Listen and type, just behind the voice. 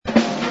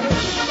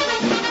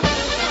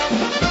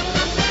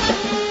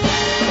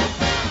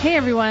Hey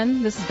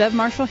everyone, this is Bev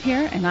Marshall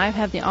here, and I've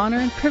had the honor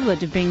and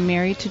privilege of being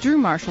married to Drew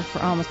Marshall for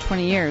almost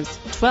 20 years.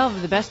 12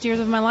 of the best years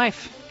of my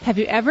life. Have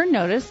you ever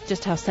noticed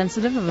just how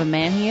sensitive of a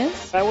man he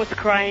is? I was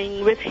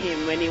crying with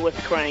him when he was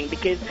crying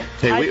because...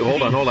 Hey,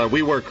 hold on.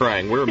 We were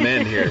crying. We're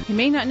men here. He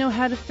may not know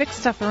how to fix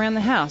stuff around the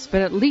house,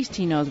 but at least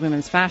he knows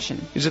women's fashion.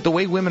 Is it the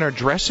way women are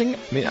dressing? I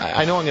mean,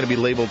 I know I'm going to be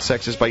labeled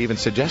sexist by even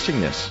suggesting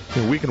this.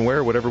 We can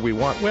wear whatever we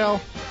want. Well,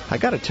 I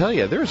got to tell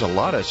you, there's a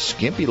lot of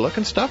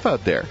skimpy-looking stuff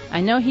out there.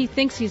 I know he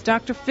thinks he's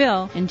Dr.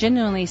 Phil and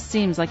genuinely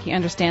seems like he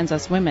understands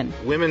us women.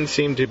 Women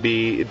seem to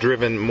be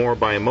driven more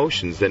by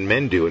emotions than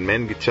men do, and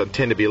men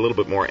tend to be a little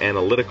bit more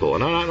analytical.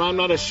 And I'm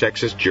not a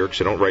sexist jerk,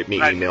 so don't write me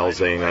emails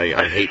saying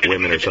I hate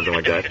women or something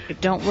like that.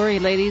 Don't worry,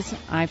 ladies.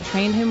 I've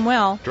trained him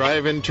well.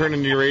 Driving,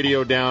 turning your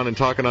radio down, and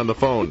talking on the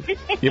phone.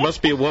 You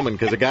must be a woman,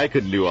 because a guy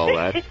couldn't do all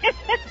that.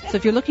 So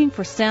if you're looking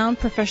for sound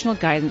professional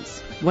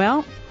guidance,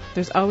 well,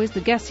 there's always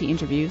the guests he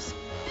interviews.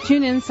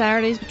 Tune in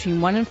Saturdays between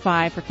 1 and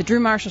 5 for The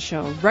Drew Marshall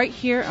Show, right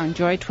here on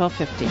Joy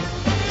 1250.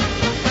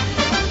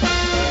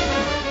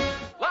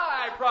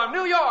 Live from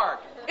New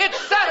York, it's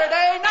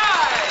Saturday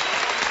night!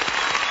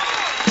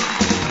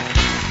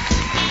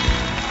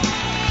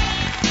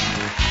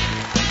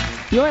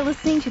 You're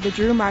listening to The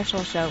Drew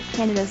Marshall Show,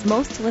 Canada's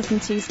most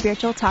listened to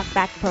spiritual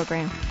talkback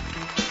program.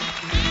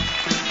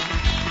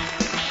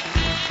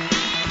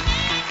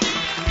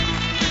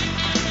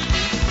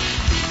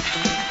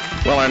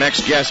 Well, our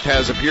next guest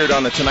has appeared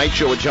on The Tonight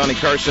Show with Johnny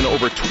Carson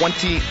over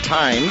 20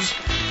 times.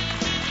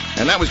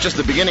 And that was just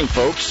the beginning,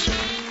 folks.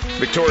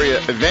 Victoria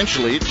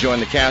eventually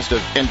joined the cast of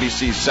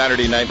NBC's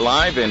Saturday Night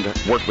Live and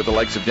worked with the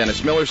likes of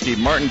Dennis Miller, Steve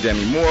Martin,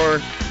 Demi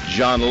Moore,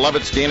 John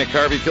Lovitz, Dana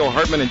Carvey, Phil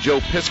Hartman, and Joe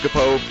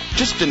Piscopo,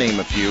 just to name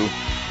a few.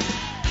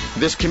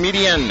 This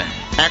comedienne,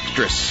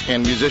 actress,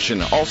 and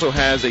musician also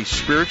has a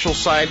spiritual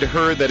side to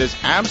her that is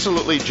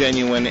absolutely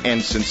genuine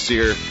and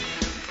sincere.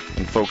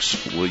 And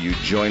folks, will you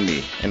join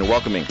me in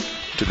welcoming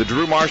to the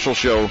Drew Marshall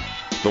Show,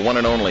 the one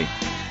and only,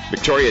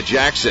 Victoria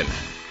Jackson.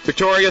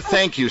 Victoria,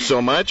 thank you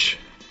so much.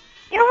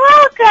 You're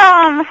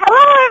welcome.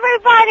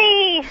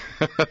 Hello,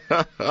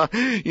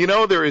 everybody. You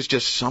know, there is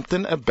just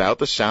something about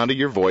the sound of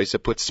your voice that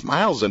puts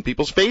smiles on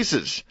people's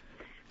faces.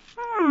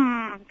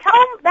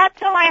 Tell that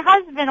to my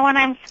husband when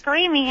I'm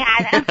screaming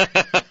at him.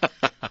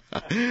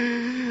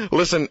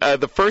 Listen,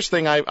 the first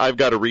thing I've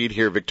got to read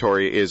here,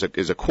 Victoria,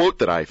 is a quote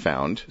that I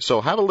found.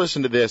 So have a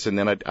listen to this, and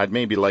then I'd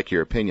maybe like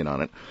your opinion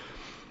on it.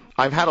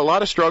 I've had a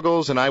lot of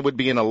struggles, and I would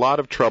be in a lot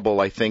of trouble,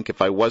 I think,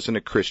 if I wasn't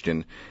a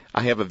Christian.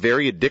 I have a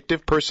very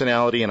addictive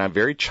personality, and I'm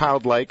very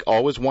childlike,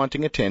 always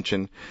wanting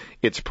attention.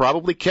 It's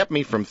probably kept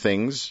me from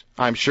things.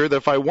 I'm sure that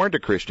if I weren't a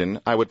Christian,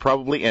 I would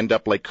probably end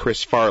up like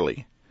Chris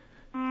Farley.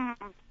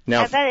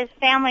 Now, I bet his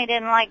family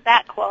didn't like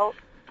that quote.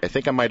 I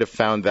think I might have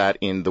found that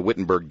in the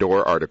Wittenberg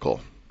Door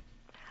article.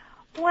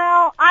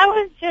 Well, I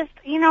was just,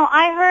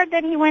 I heard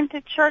that he went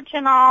to church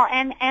and all,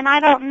 and I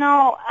don't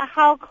know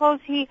how close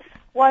he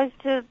was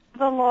to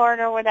the Lord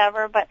or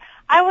whatever, but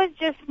I was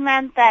just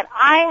meant that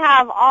I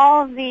have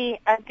all of the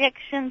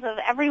addictions of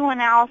everyone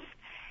else,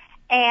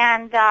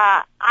 and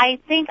I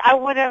think I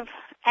would have,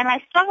 and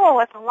I struggle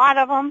with a lot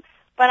of them,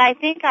 but I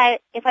think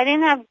if I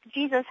didn't have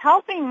Jesus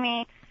helping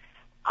me,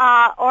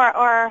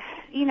 or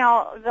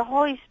the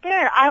Holy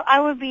Spirit, I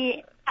would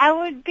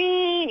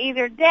be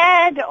either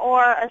dead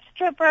or a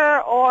stripper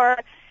or,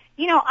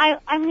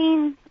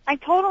 I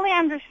totally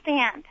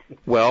understand.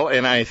 Well,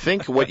 and I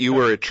think what you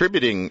were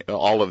attributing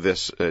all of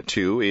this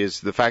to is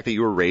the fact that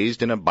you were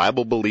raised in a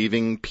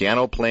Bible-believing,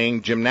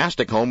 piano-playing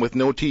gymnastic home with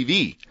no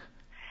TV.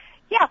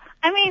 Yeah,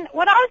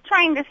 what I was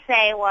trying to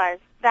say was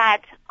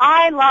that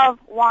I love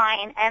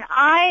wine, and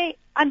I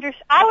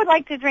would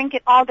like to drink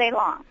it all day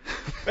long.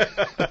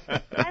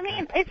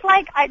 It's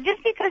like,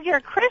 just because you're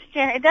a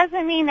Christian, it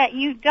doesn't mean that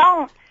you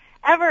don't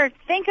ever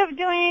think of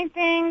doing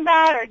anything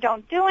bad or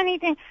don't do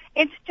anything.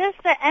 It's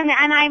just that, and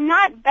I'm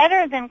not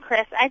better than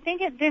Chris. I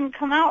think it didn't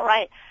come out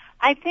right.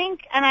 I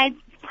think, and I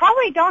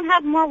probably don't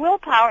have more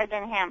willpower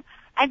than him.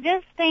 I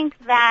just think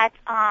that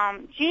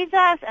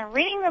Jesus and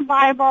reading the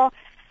Bible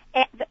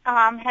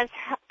has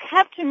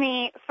kept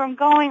me from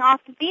going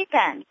off the deep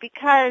end,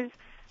 because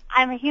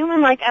I'm a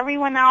human like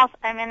everyone else.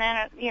 And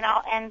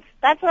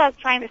that's what I was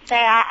trying to say.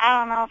 I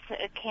don't know if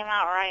it came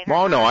out right.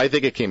 Oh, no, I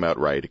think it came out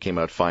right. It came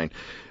out fine.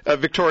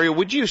 Victoria,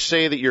 would you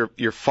say that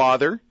your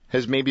father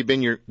has maybe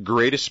been your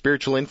greatest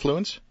spiritual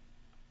influence?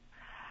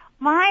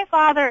 My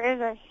father is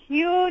a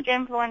huge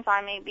influence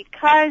on me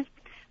because,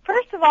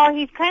 first of all,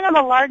 he's kind of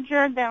a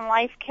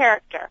larger-than-life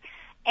character.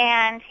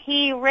 And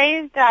he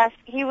raised us.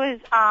 He was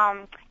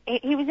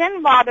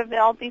in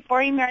vaudeville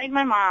before he married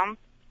my mom.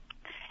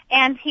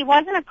 And he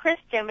wasn't a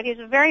Christian, but he was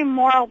a very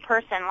moral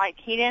person. Like,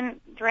 he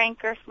didn't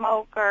drink or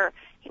smoke, or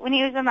when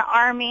he was in the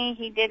army,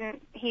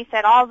 he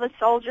said all the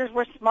soldiers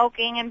were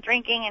smoking and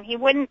drinking, and he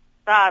wouldn't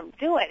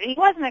do it. He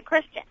wasn't a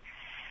Christian.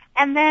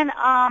 And then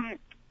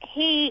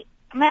he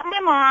met my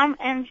mom,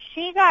 and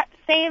she got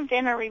saved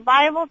in a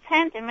revival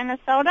tent in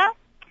Minnesota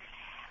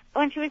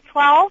when she was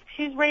 12.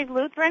 She was raised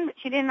Lutheran, but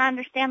she didn't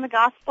understand the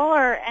gospel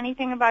or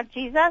anything about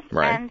Jesus.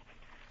 Right. And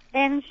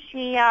then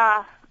she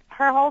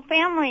her whole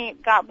family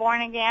got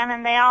born again,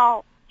 and they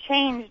all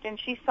changed, and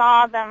she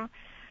saw them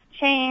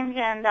change,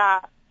 and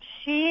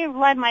she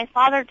led my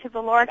father to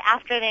the Lord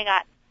after they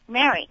got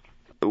married.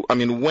 I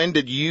mean, when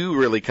did you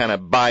really kind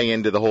of buy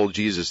into the whole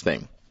Jesus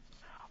thing?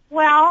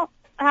 Well,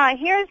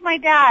 here's my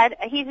dad.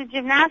 He's a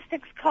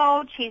gymnastics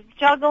coach. He's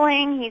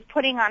juggling. He's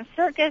putting on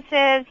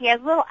circuses. He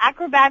has little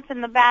acrobats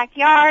in the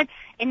backyard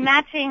in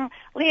matching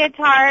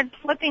leotards,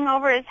 flipping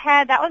over his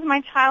head. That was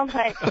my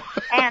childhood.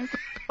 And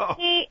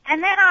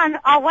then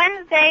on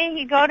Wednesday,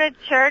 he'd go to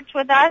church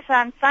with us.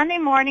 On Sunday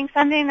morning,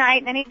 Sunday night,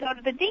 and then he'd go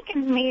to the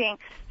deacons meeting.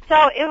 So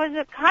it was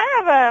a kind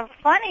of a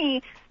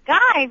funny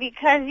guy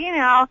because, you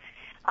know,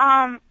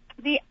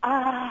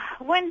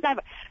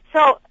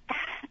 so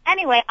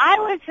anyway, I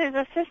was his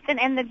assistant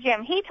in the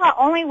gym. He taught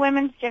only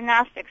women's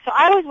gymnastics, so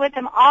I was with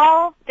him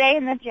all day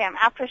in the gym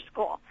after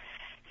school.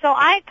 So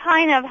I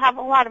kind of have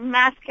a lot of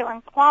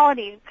masculine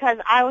qualities because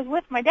I was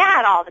with my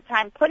dad all the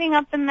time, putting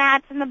up the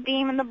mats and the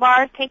beam and the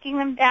bars, taking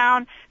them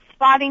down,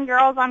 spotting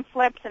girls on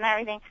flips and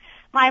everything.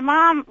 My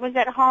mom was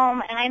at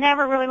home, and I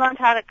never really learned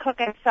how to cook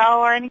and sew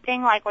or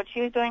anything like what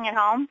she was doing at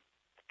home.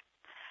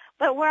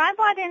 But where I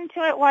bought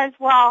into it was,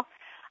 well,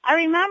 I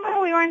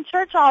remember we were in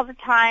church all the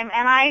time,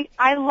 and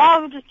I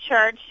loved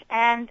church,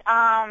 and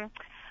I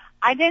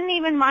didn't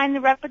even mind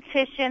the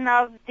repetition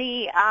of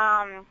the,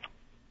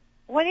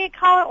 what do you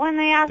call it when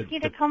they ask you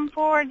to come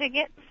forward to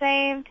get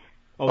saved?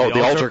 Oh,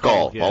 the altar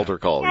call. Yeah. Altar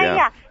call,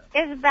 Yeah.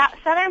 It's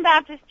Southern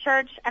Baptist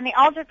Church, and the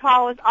altar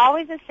call was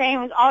always the same.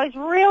 It was always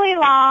really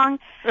long,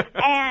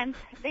 and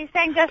they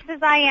sang Just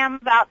As I Am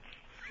about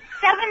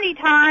 70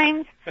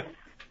 times.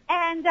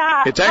 And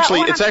it's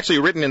actually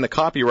written in the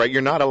copyright.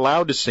 You're not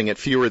allowed to sing it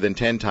fewer than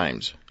 10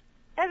 times.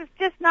 It's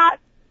just not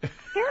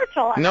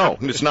spiritual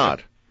enough. No, it's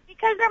not.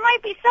 Because there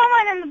might be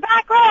someone in the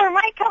back row who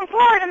might come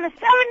forward in the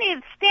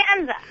 70th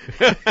stanza.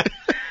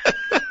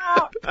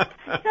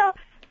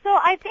 So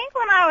I think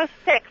when I was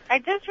 6, I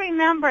just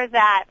remember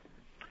that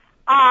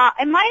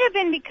it might have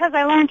been because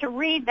I learned to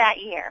read that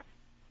year.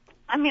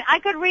 I mean, I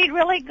could read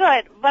really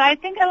good, but I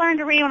think I learned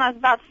to read when I was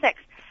about 6.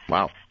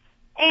 Wow.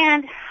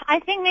 And I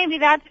think maybe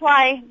that's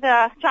why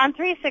the John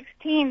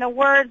 3:16, the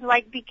words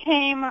like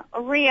became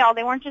real.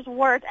 They weren't just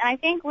words. And I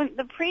think when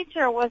the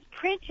preacher was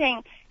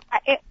preaching,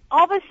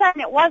 all of a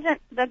sudden it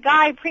wasn't the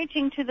guy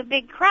preaching to the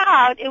big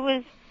crowd. It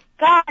was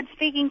God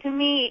speaking to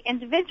me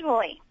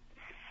individually.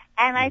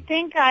 And I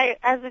think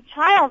as a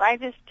child, I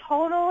just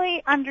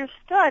totally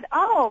understood,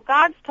 oh,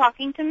 God's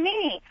talking to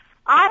me.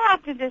 I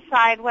have to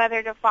decide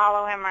whether to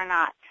follow him or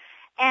not.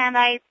 And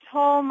I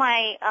told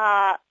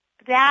my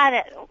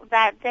dad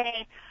that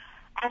day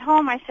at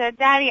home, I said,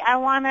 Daddy, I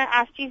want to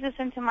ask Jesus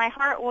into my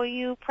heart. Will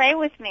you pray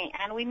with me?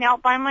 And we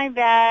knelt by my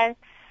bed,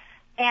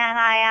 and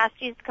I asked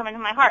Jesus to come into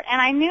my heart.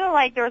 And I knew,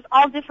 like, there was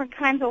all different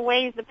kinds of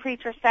ways the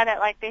preacher said it.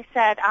 Like they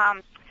said,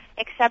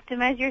 accept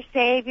him as your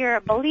Savior,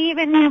 believe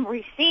in him,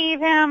 receive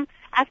him,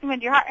 ask him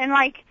into your heart. And,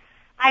 like,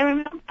 I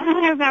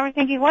remember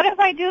thinking, what if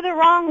I do the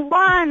wrong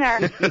one?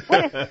 Or,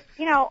 what if, do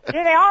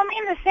they all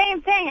mean the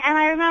same thing? And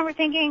I remember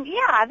thinking,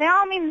 yeah, they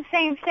all mean the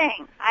same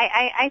thing.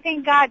 I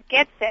think God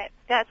gets it.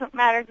 Doesn't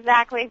matter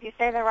exactly if you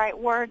say the right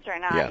words or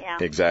not. Yeah,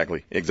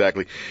 exactly.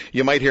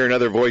 You might hear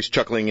another voice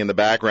chuckling in the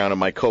background, and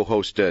my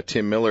co-host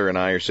Tim Miller and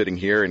I are sitting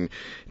here, and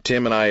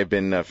Tim and I have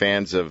been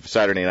fans of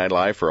Saturday Night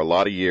Live for a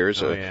lot of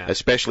years,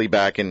 especially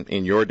back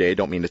in your day.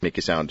 Don't mean to make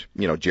you sound,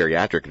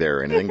 geriatric there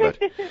or anything, but...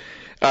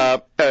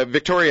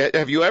 Victoria,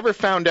 have you ever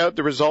found out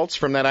the results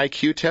from that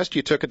IQ test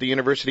you took at the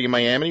University of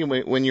Miami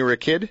when you were a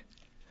kid?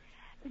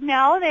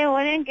 No, they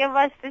wouldn't give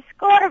us the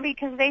score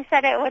because they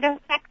said it would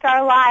affect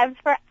our lives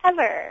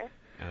forever.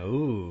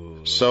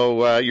 Oh.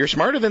 So you're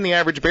smarter than the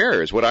average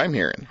bear is what I'm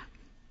hearing.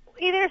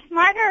 Either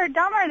smarter or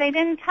dumber. They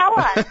didn't tell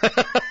us.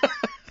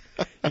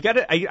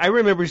 I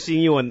remember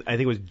seeing you on, I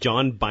think it was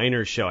John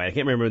Biner's show. I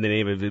can't remember the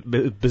name of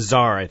it.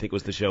 Bizarre, I think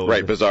was the show.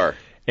 Right, Bizarre.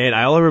 And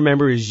all I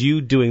remember is you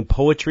doing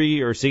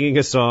poetry or singing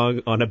a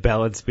song on a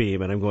balance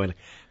beam. And I'm going,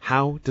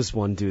 how does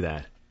one do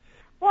that?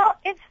 Well,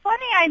 it's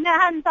funny I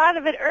hadn't thought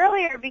of it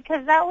earlier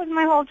because that was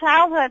my whole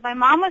childhood. My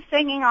mom was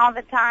singing all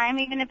the time,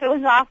 even if it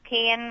was off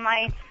key, and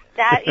my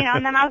dad,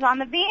 and then I was on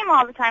the beam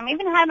all the time. I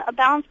even had a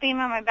balance beam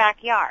in my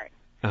backyard.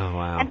 Oh,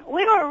 wow. And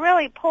we were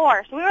really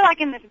poor, so we were like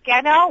in this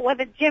ghetto with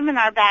a gym in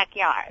our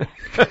backyard.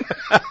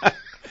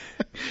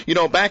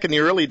 Back in the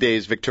early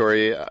days,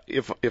 Victoria,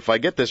 if I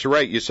get this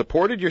right, you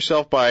supported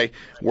yourself by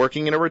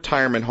working in a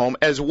retirement home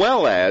as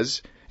well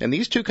as, and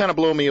these two kind of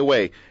blow me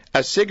away,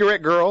 a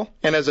cigarette girl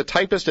and as a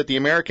typist at the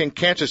American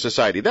Cancer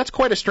Society. That's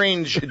quite a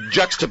strange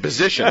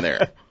juxtaposition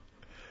there.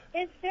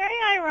 It's very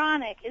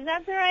ironic. Is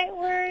that the right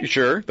word?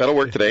 Sure, that'll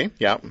work today.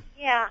 Yeah.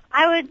 Yeah,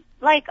 I would,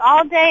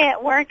 all day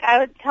at work, I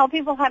would tell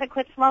people how to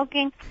quit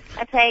smoking.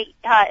 I'd say,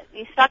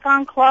 you suck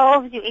on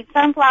cloves, you eat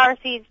sunflower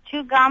seeds,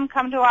 chew gum,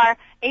 come to our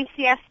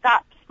ACS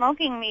Stop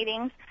Smoking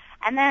meetings.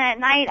 And then at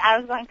night, I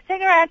was going,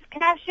 cigarettes,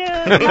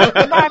 cashews,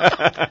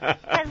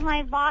 because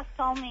my boss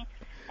told me.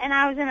 And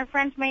I was in a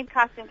French maid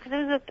costume because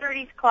it was a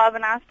 30s club,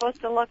 and I was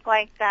supposed to look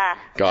like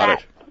Got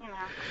it.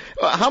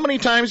 How many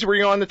times were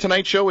you on The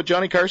Tonight Show with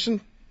Johnny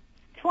Carson?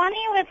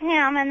 21 with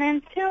him, and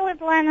then 2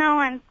 with Leno,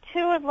 and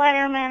 2 with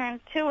Letterman, and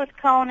 2 with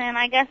Conan.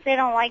 I guess they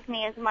don't like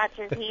me as much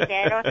as he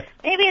did. Or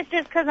maybe it's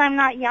just because I'm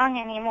not young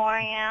anymore,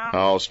 you know.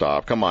 Oh,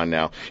 stop. Come on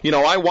now. You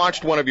know, I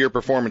watched one of your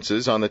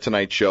performances on The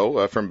Tonight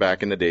Show from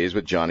back in the days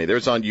with Johnny.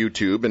 There's on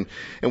YouTube.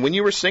 And when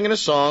you were singing a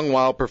song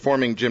while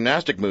performing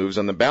gymnastic moves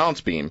on the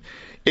balance beam,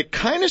 it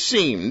kind of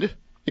seemed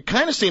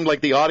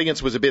like the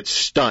audience was a bit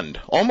stunned.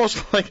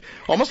 Almost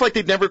like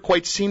they'd never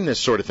quite seen this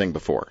sort of thing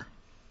before.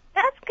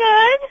 That's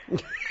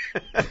good.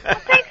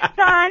 I'll take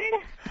stunned.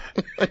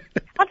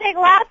 I'll take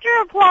laughter,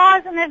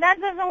 applause, and if that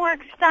doesn't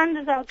work, stunned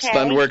is okay.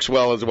 Stunned works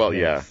well as well,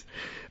 yeah.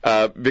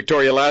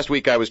 Victoria, last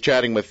week I was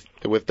chatting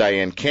with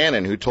Diane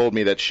Cannon, who told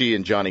me that she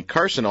and Johnny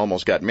Carson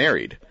almost got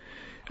married.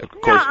 Of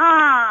course,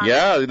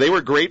 yeah, they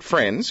were great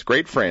friends.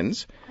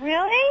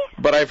 Really?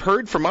 But I've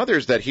heard from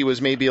others that he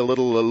was maybe a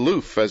little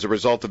aloof as a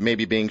result of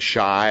maybe being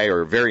shy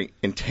or very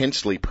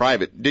intensely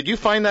private. Did you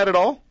find that at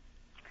all?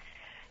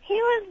 He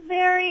was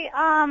very,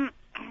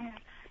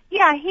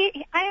 yeah,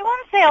 I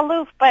won't say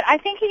aloof, but I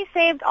think he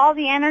saved all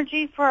the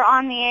energy for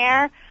on the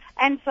air.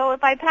 And so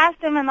if I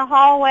passed him in the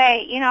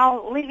hallway, you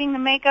know, leaving the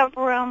makeup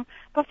room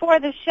before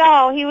the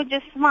show, he would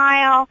just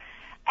smile,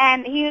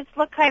 and he would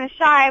look kind of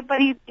shy, but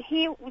he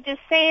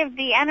just saved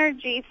the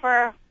energy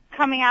for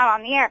coming out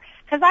on the air.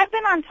 Because I've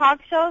been on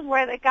talk shows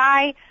where the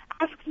guy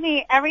asks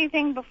me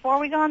everything before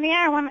we go on the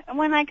air.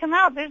 When I come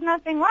out, there's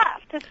nothing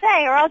left to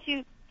say, or else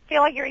you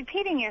feel like you're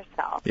repeating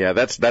yourself. Yeah,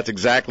 that's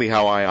exactly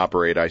how I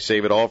operate. I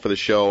save it all for the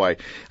show.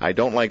 I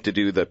don't like to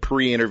do the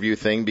pre-interview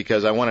thing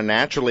because I want to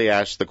naturally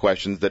ask the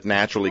questions that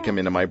naturally come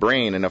into my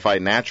brain, and if I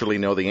naturally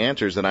know the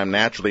answers, then I'm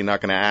naturally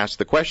not going to ask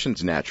the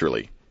questions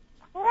naturally.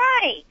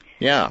 Right.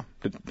 Yeah.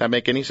 Did that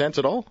make any sense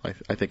at all?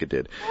 I think it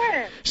did.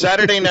 Sure.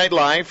 Saturday Night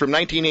Live from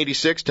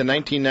 1986 to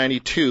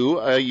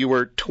 1992. You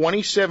were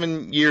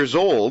 27 years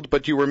old,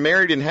 but you were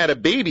married and had a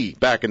baby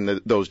back in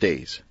those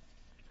days.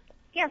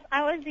 Yes,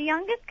 I was the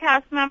youngest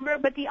cast member,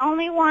 but the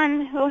only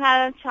one who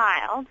had a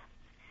child.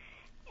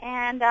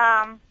 And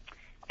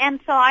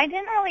so I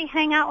didn't really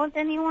hang out with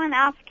anyone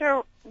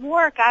after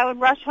work. I would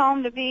rush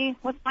home to be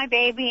with my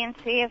baby and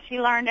see if she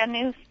learned a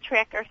new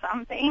trick or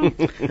something.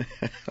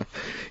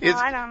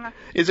 I don't know.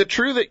 Is it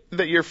true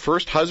that your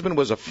first husband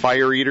was a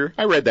fire eater?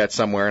 I read that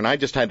somewhere, and I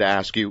just had to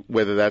ask you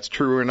whether that's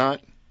true or not.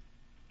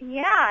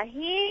 Yeah,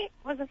 he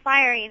was a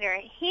fire eater.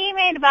 He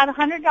made about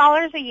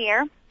 $100 a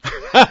year.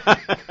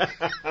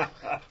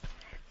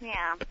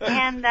 Yeah,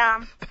 and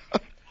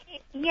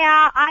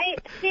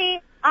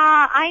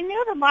I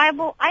knew the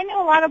Bible. I knew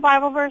a lot of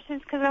Bible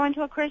verses because I went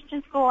to a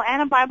Christian school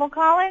and a Bible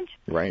college.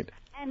 Right.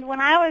 And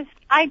when I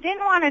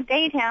didn't want to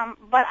date him,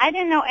 but I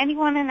didn't know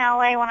anyone in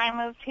LA when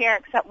I moved here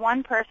except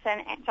one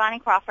person, Johnny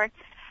Crawford.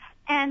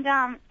 And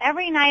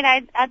every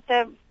night at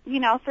the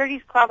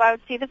 30s Club, I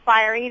would see the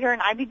fire eater,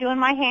 and I'd be doing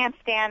my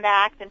handstand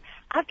act. And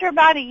after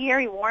about a year,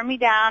 he wore me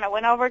down. I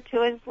went over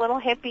to his little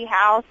hippie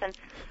house, and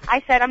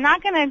I said, I'm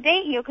not going to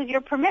date you because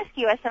you're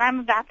promiscuous, and I'm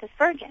a Baptist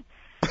virgin.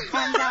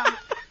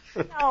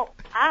 And so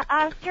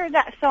after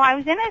that, so I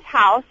was in his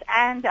house,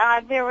 and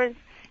there was,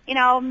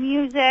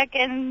 music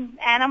and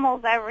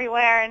animals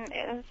everywhere, and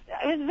it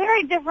was a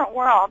very different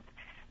world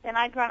than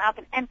I'd grown up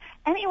in. And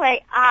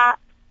anyway, I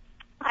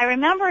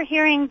remember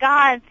hearing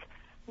God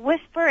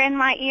whisper in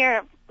my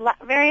ear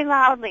very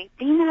loudly,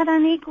 "Be not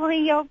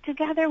unequally yoked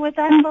together with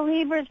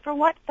unbelievers, for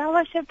what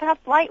fellowship hath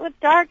light with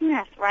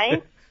darkness,"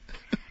 right?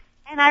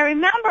 And I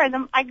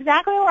remember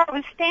exactly where I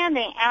was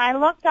standing, and I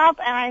looked up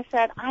and I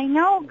said, I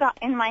know God,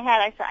 in my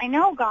head, I said, I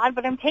know God,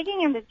 but I'm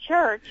taking him to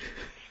church.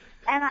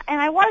 And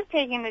I was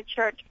taking him to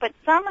church, but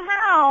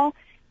somehow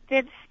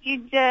he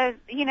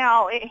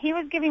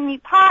was giving me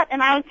pot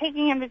and I was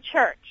taking him to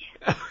church.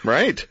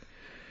 Right.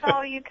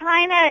 So you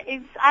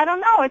I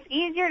don't know, it's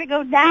easier to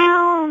go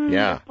down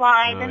the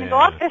slide than to go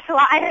up the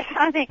slide or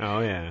something.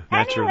 Oh, yeah.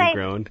 Naturally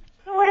grown.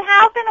 What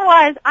happened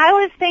was, I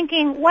was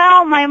thinking,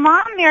 well, my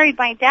mom married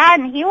my dad,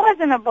 and he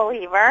wasn't a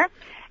believer,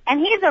 and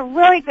he's a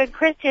really good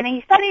Christian, and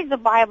he studies the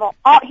Bible.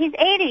 He's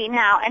 80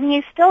 now, and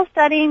he's still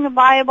studying the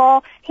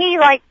Bible. He,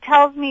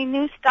 tells me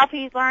new stuff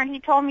he's learned. He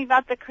told me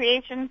about the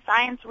creation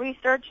science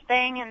research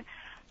thing, and,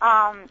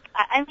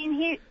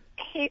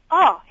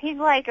 he's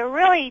like a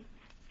really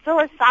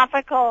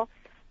philosophical,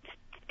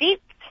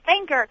 deep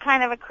thinker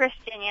kind of a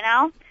Christian,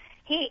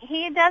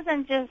 He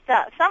doesn't just,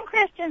 some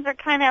Christians are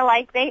kind of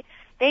like,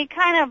 they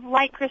kind of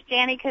like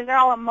Christianity because they're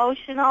all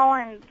emotional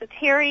and the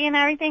theory and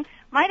everything.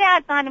 My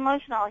dad's not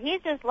emotional. He's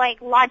just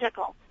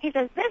logical. He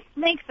says, this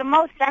makes the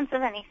most sense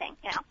of anything,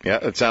 Yeah,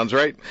 that sounds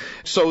right.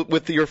 So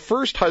with your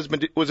first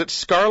husband, was it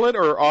Scarlett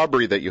or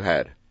Aubrey that you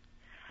had?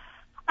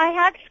 I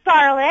had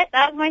Scarlett.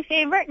 That was my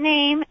favorite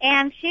name,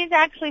 and she's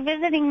actually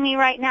visiting me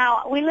right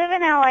now. We live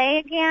in L.A.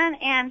 again,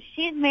 and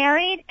she's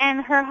married,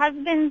 and her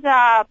husband's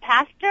a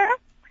pastor.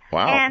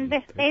 Wow. And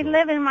they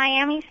live in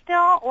Miami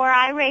still, where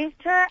I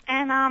raised her,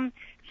 and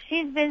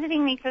she's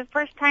visiting me for the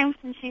first time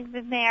since she's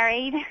been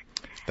married.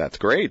 That's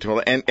great.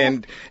 Well,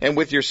 and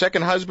with your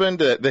second husband,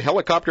 the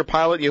helicopter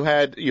pilot, you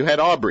had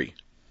Aubrey.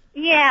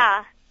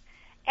 Yeah.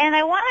 And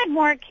I wanted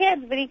more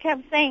kids, but he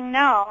kept saying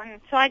no,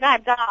 and so I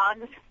got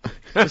dogs.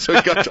 So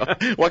you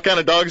got what kind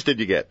of dogs did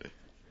you get?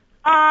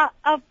 A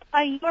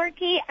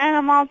Yorkie and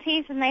a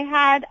Maltese, and they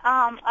had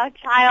a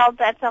child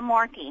that's a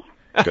Morkie.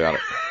 Got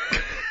it.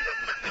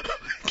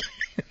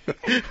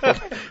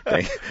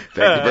 Thank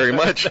you very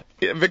much.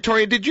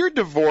 Victoria, did your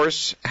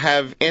divorce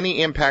have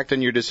any impact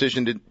on your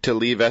decision to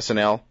leave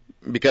SNL?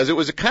 Because it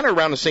was kind of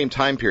around the same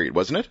time period,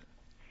 wasn't it?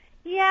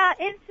 Yeah,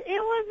 it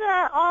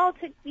was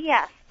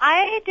yes.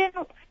 I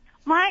didn't.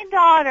 My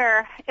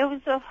daughter. It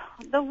was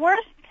the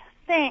worst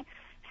thing.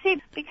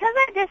 See, because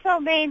I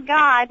disobeyed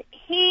God,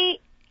 I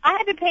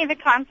had to pay the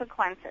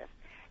consequences.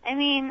 I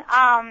mean,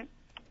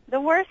 the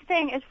worst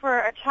thing is for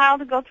a child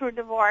to go through a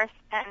divorce,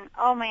 and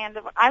oh man,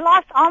 I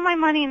lost all my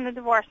money in the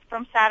divorce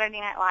from Saturday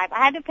Night Live.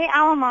 I had to pay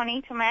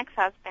alimony to my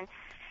ex-husband,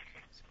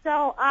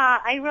 so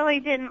I really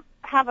didn't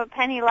have a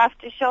penny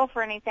left to show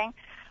for anything.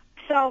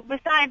 So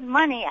besides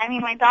money, I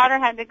mean, my daughter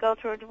had to go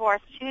through a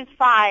divorce. She was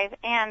 5,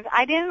 and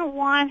I didn't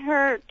want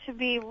her to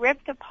be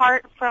ripped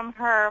apart from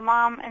her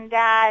mom and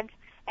dad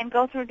and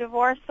go through a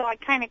divorce, so I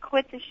kind of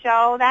quit the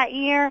show that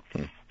year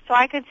so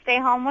I could stay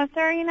home with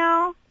her, you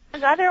know.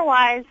 Because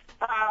otherwise,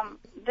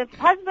 the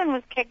husband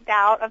was kicked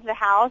out of the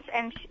house,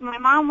 and my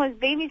mom was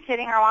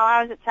babysitting her while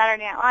I was at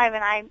Saturday Night Live,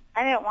 and I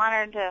didn't want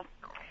her to.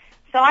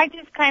 So I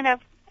just kind of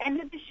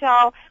ended the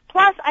show.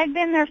 Plus, I'd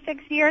been there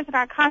 6 years, and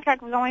our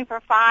contract was only for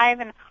 5,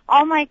 and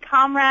all my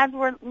comrades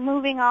were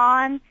moving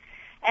on,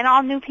 and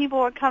all new people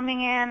were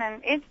coming in,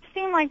 and it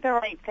seemed like the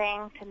right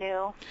thing to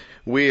do.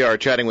 We are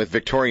chatting with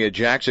Victoria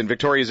Jackson.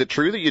 Victoria, is it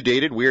true that you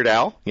dated Weird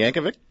Al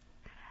Yankovic?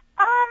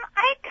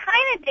 I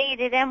kind of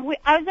dated him.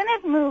 I was in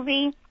his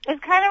movie. It was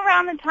kind of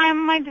around the time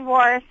of my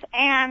divorce,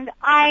 and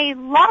I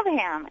love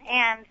him.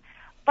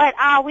 But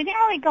we didn't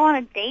really go on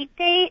a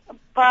date,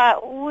 but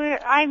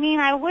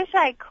I wish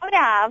I could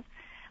have.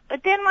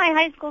 But then my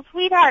high school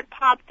sweetheart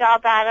popped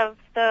up out of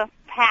the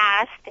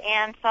past,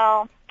 and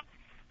so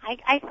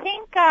I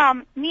think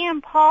me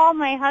and Paul,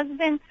 my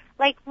husband,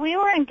 like, we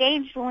were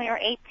engaged when we were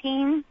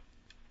 18.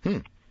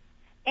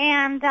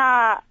 And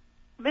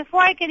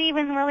before I could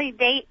even really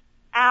date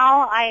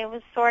Al, I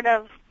was sort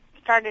of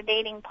started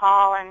dating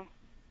Paul and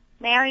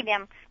married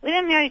him. We've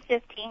been married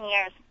 15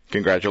 years.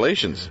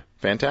 Congratulations.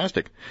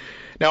 Fantastic.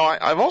 Now,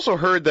 I've also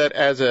heard that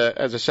as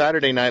a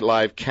Saturday Night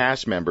Live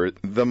cast member,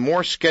 the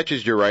more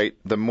sketches you write,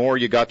 the more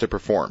you got to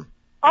perform.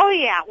 Oh,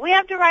 yeah. We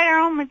have to write our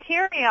own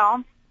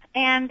material,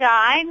 and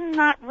I'm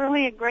not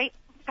really a great...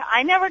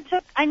 I never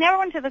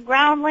went to the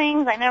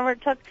Groundlings.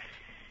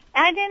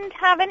 I didn't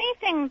have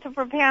anything to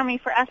prepare me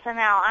for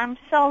SNL. I'm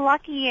so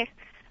lucky.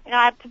 You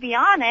know, to be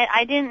on it,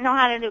 I didn't know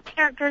how to do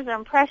characters or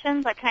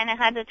impressions. I kind of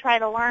had to try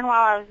to learn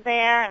while I was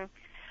there. And,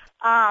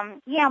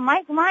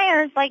 Mike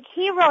Myers, like,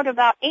 he wrote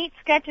about 8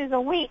 sketches a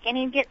week, and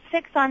he'd get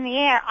 6 on the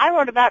air. I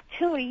wrote about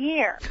 2 a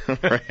year.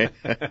 Right. It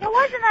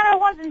wasn't that I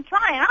wasn't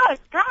trying. I was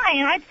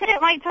trying. I'd sit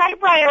at my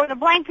typewriter with a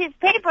blank piece of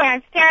paper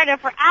and stare at it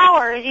for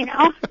hours, you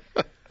know.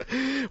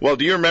 Well,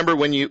 do you remember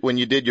when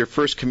you did your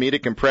first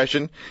comedic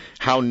impression,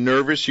 how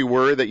nervous you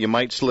were that you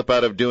might slip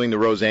out of doing the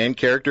Roseanne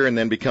character and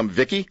then become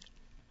Vicky?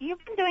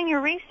 You've been doing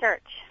your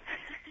research.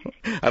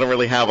 I don't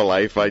really have a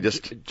life.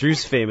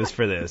 Drew's famous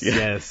for this,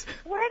 yes.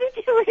 Where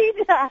did you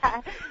read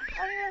that?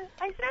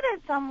 I said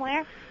it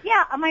somewhere.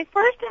 Yeah, my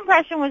first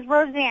impression was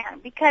Roseanne,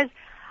 because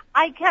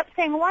I kept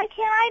saying, why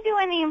can't I do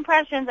any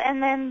impressions?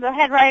 And then the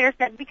head writer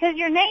said, because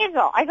you're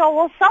nasal. I go,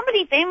 well,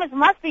 somebody famous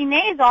must be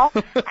nasal.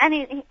 And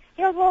he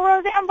goes, well,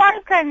 Roseanne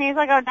Barr's kind of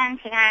nasal. I go, then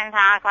she kind of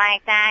talk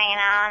like that, you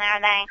know, and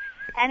everything.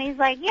 And he's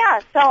like,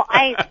 yeah.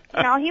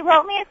 So he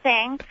wrote me a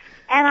thing,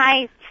 and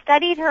I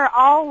studied her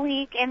all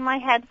week in my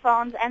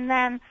headphones, and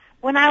then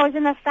when I was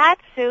in a fat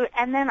suit,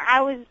 and then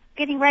I was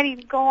getting ready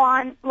to go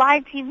on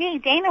live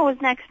TV, Dana was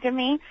next to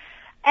me,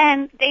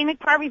 and Dana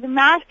Carvey, the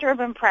master of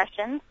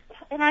impressions,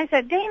 and I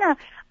said, Dana,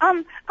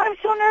 I'm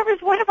so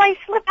nervous, what if I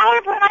slip out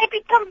of her and I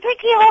become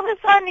Vicky all of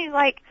a sudden? He's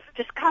like,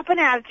 just cop an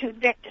attitude,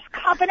 Vic, just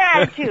cop an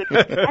attitude.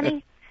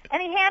 and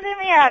he handed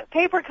me a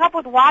paper cup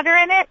with water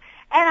in it,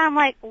 and I'm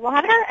like,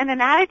 water and an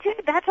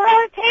attitude? That's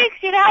all it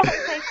takes, you know?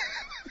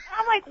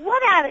 I'm like,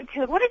 what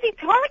attitude? What is he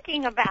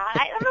talking about?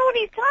 I don't know what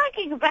he's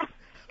talking about.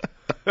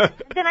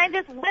 Then I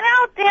just went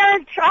out there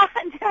and tried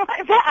to do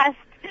my best.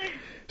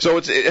 So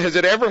has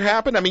it ever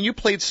happened? I mean, you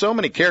played so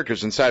many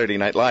characters in Saturday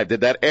Night Live.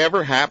 Did that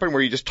ever happen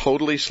where you just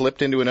totally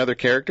slipped into another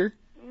character?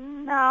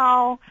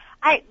 No.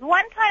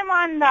 One time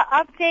on the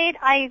update,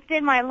 I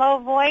did my low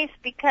voice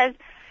because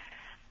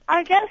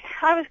I guess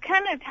I was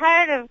kind of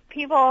tired of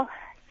people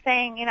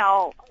saying, you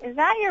know, is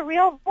that your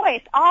real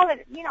voice all the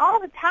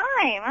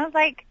time? I was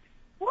like,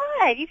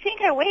 what? You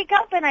think I wake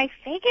up and I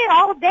fake it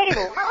all day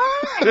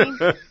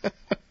long?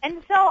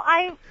 And so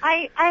I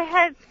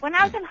had, when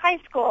I was in high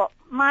school,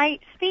 my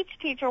speech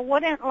teacher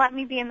wouldn't let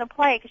me be in the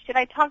play because should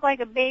I talk like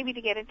a baby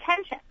to get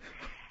attention?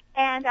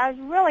 And I was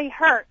really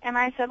hurt. And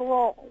I said,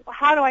 well,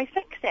 how do I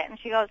fix it? And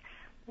she goes,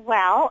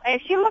 well,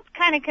 and she looked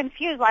kind of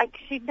confused, like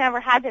she'd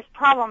never had this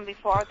problem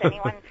before with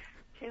anyone.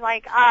 She's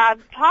like,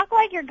 talk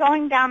like you're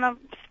going down the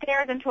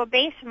stairs into a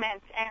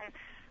basement and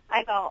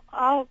I go,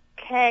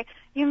 okay.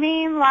 You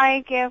mean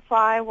like if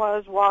I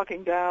was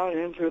walking down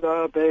into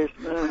the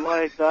basement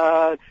like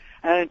that,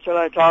 and should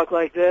I talk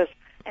like this?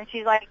 And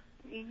she's like,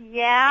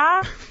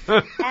 yeah.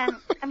 And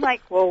I'm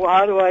like, well,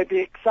 how do I be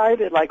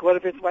excited? Like, what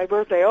if it's my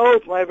birthday? Oh,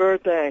 it's my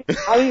birthday.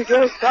 How do you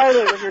get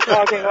excited when you're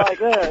talking like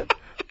this?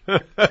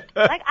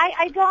 Like,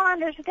 I don't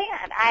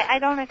understand. I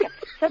don't understand.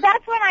 So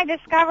that's when I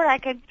discovered I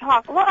could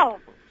talk low.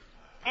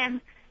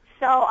 And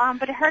so,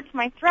 but it hurts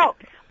my throat.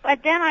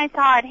 But then I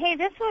thought, hey,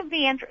 this would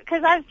be interesting,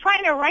 because I was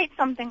trying to write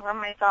something for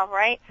myself,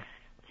 right?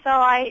 So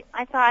I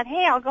thought,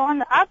 hey, I'll go on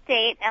the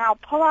update, and I'll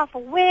pull off a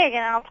wig,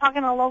 and I'll talk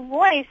in a low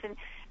voice, and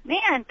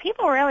man,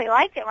 people really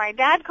liked it. My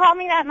dad called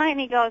me that night, and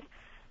he goes,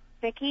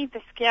 Vicki, the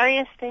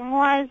scariest thing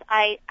was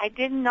I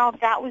didn't know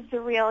if that was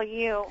the real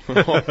you.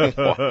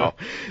 Wow.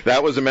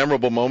 That was a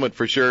memorable moment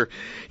for sure.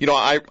 You know,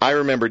 I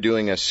remember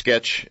doing a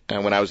sketch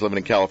when I was living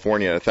in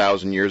California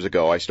 1,000 years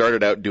ago. I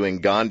started out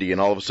doing Gandhi,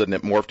 and all of a sudden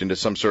it morphed into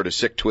some sort of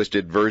sick,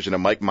 twisted version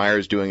of Mike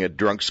Myers doing a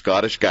drunk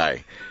Scottish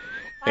guy.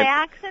 By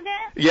accident?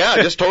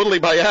 Yeah, just totally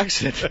by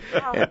accident.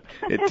 Oh.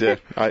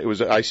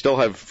 I still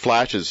have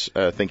flashes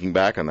thinking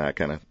back on that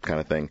kind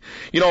of thing.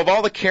 You know, of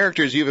all the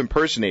characters you've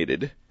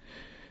impersonated,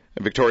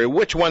 Victoria,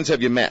 which ones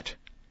have you met?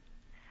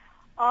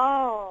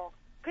 Oh,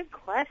 good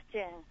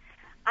question.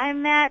 I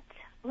met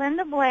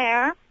Linda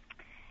Blair,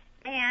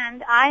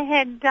 and I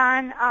had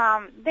done,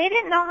 they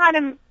didn't know how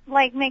to,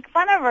 like, make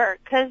fun of her,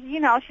 because,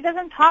 you know, she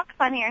doesn't talk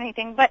funny or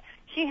anything, but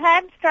she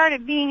had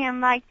started being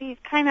in, like, these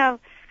kind of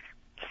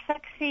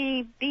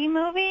sexy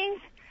B-movies,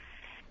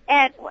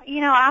 and,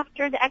 you know,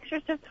 after The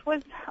Exorcist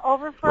was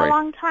over for a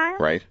long time.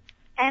 Right.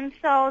 And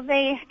so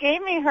they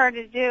gave me her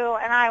to do,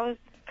 and I was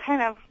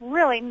kind of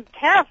really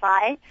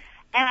terrified,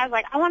 and I was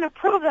like, I want to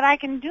prove that I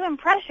can do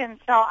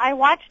impressions. So I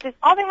watched this.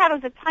 All they had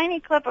was a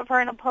tiny clip of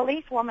her in a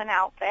policewoman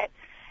outfit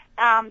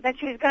that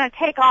she was going to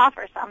take off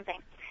or something.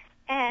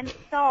 And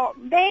so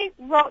the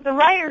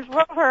writers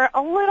wrote her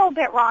a little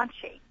bit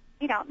raunchy.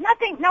 You know,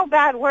 nothing, no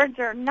bad words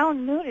or no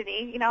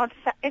nudity. You know,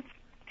 it's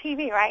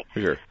TV, right?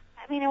 Sure.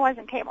 I mean, it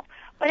wasn't cable.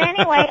 But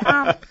anyway,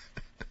 but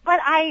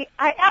I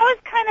was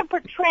kind of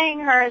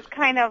portraying her as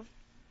kind of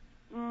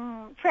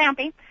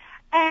trampy.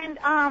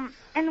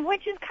 And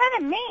which is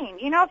kind of mean.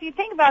 You know, if you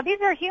think about it,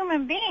 these are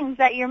human beings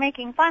that you're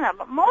making fun of.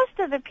 But most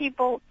of the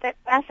people that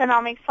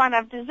SNL makes fun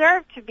of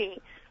deserve to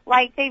be.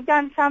 Like, they've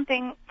done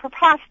something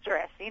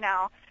preposterous, you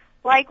know.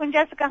 Like when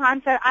Jessica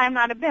Hahn said, I'm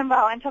not a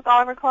bimbo, and took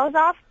all of her clothes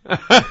off.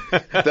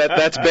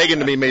 That's begging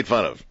to be made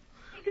fun of.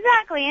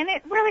 Exactly, and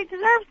it really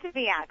deserves to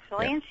be,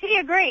 actually. Yeah. And she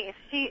agrees.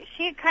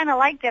 She kind of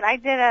liked it. I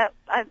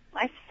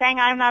sang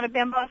I'm not a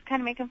bimbo,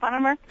 kind of making fun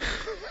of her.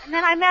 And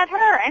then I met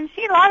her, and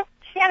she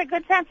had a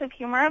good sense of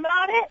humor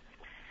about it.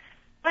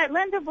 But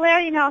Linda Blair,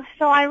 you know,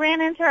 so I ran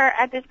into her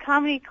at this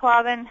comedy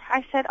club, and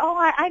I said, oh,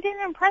 I did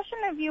an impression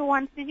of you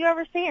once. Did you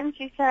ever see it? And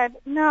she said,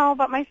 no,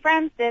 but my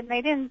friends did, and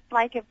they didn't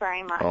like it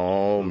very much.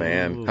 Oh,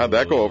 man. How'd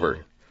that go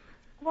over?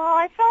 Well,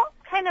 I felt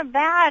kind of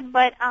bad,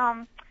 but,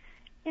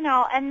 you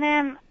know, and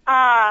then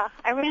I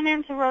ran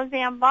into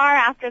Roseanne Barr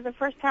after the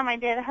first time I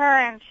did her,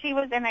 and she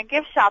was in a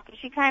gift shop, and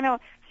she kind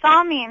of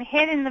saw me and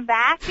hid in the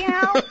back, you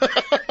know?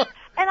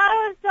 And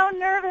I was so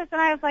nervous, and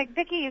I was like,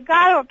 Vicki, you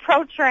got to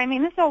approach her. I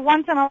mean, this is a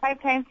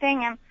once-in-a-lifetime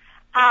thing, and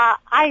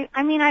I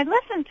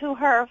listened to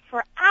her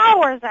for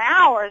hours and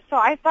hours, so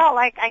I felt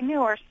like I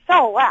knew her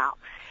so well.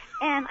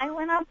 And I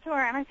went up to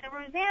her, and I said,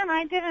 Roseanne,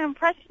 I did an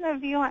impression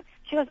of you. And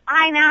she goes,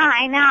 I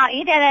know.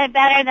 You did it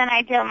better than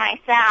I do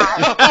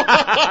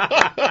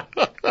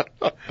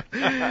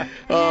myself.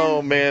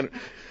 Oh, man.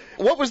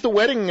 What was the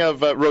wedding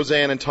of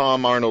Roseanne and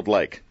Tom Arnold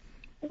like?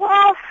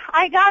 Well,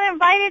 I got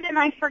invited and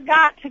I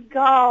forgot to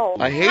go.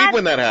 I hate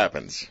when that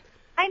happens.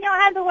 I know,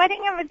 I had the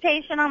wedding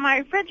invitation on my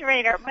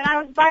refrigerator, but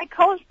I was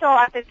bi-coastal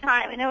at the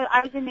time, and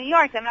I was in New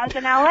York, and I was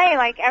in L.A.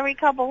 like every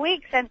couple of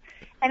weeks, and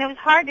it was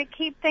hard to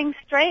keep things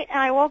straight, and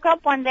I woke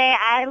up one day,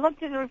 I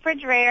looked at the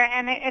refrigerator,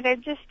 and it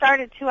had just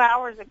started 2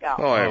 hours ago.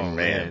 Oh,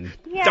 man.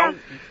 Yeah.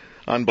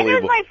 Unbelievable.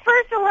 It was my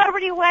first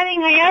celebrity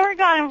wedding I ever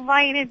got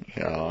invited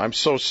to. Oh, I'm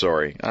so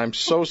sorry. I'm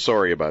so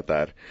sorry about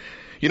that.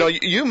 You know,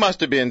 you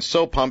must have been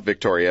so pumped,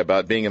 Victoria,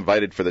 about being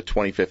invited for the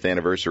 25th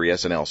anniversary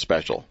SNL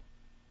special.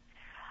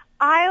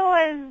 I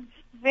was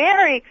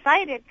very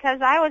excited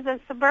because I was a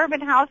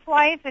suburban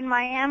housewife in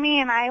Miami,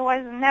 and I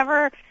was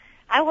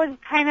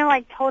kind of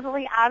like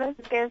totally out of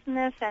the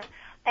business,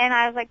 and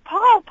I was like,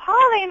 Paul,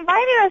 they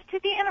invited us to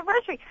the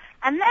anniversary.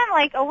 And then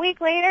like a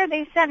week later,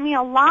 they sent me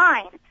a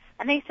line,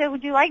 and they said,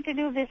 would you like to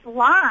do this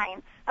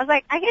line? I was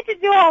like, I get to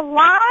do a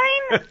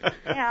line?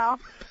 You know.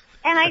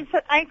 And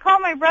I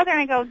called my brother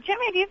and I go,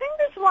 Jimmy, do you think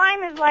this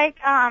line is like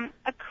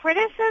a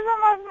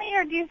criticism of me,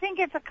 or do you think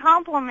it's a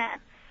compliment?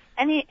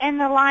 And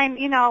the line,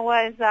 you know,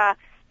 was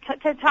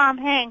to Tom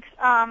Hanks.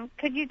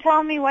 Could you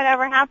tell me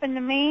whatever happened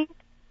to me?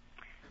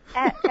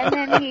 And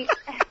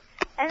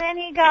then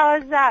he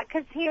goes,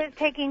 because he was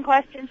taking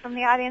questions from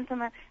the audience,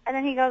 and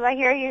then he goes, I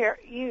hear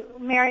you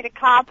married a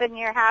cop and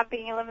you're happy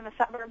and you live in the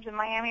suburbs in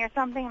Miami or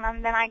something.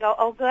 And then I go,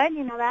 oh, good,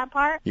 you know that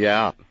part?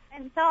 Yeah.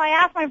 And so I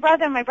asked my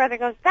brother, and my brother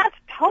goes, "That's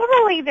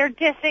totally, they're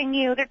dissing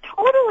you. They're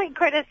totally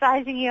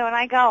criticizing you." And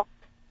I go,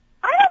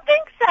 "I don't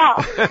think so."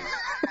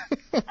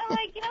 I'm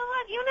like, you know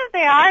what? Even if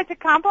they are, it's a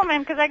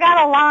compliment because I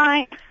got a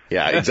line.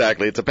 Yeah,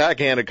 exactly. It's a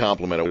backhanded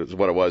compliment is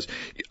what it was.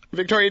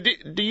 Victoria,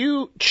 do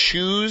you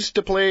choose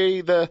to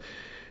play the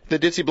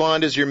ditzy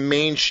blonde as your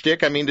main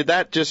shtick? I mean, did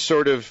that just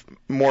sort of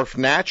morph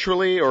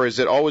naturally, or has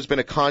it always been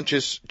a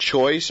conscious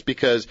choice?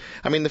 Because,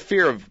 I mean, the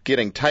fear of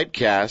getting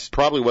typecast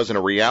probably wasn't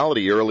a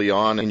reality early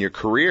on in your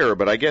career,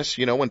 but I guess,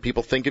 you know, when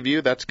people think of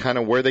you, that's kind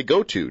of where they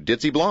go to,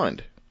 ditzy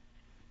blonde.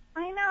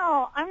 I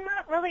know. I'm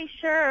not really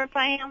sure if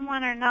I am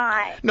one or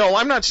not. No,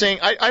 I'm not saying,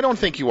 I don't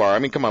think you are. I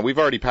mean, come on, we've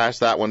already passed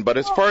that one. But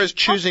as far as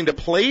choosing to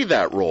play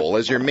that role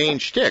as your main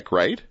shtick,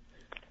 right?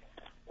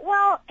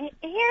 Well,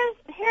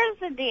 here's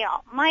the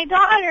deal. My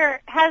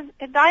daughter has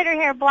dyed her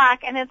hair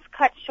black and it's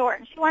cut short,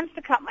 and she wants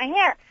to cut my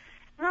hair.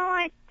 And I'm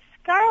like,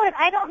 Scarlett,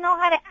 I don't know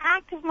how to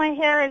act if my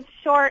hair is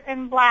short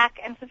and black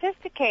and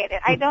sophisticated.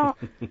 I don't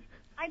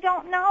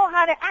know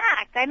how to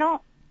act.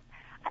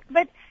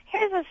 But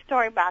here's a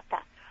story about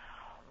that.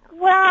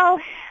 Well,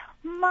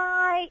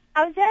 I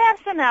was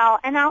at SNL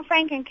and Al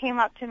Franken came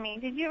up to me.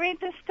 Did you read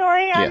this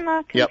story on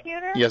the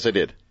computer? Yep. Yes, I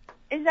did.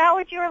 Is that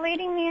what you were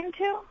leading me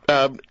into?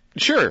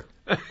 Sure.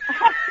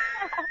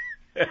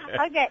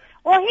 Okay.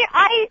 Well,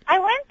 I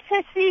went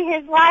to see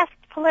his last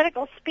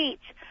political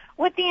speech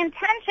with the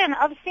intention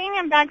of seeing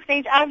him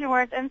backstage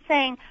afterwards and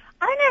saying,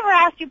 "I never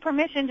asked you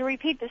permission to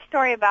repeat the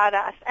story about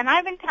us, and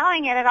I've been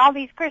telling it at all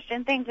these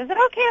Christian things. Is it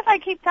okay if I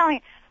keep telling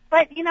it?"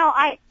 But, you know,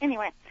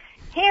 anyway,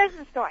 here's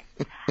the story.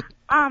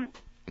 I'm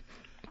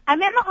in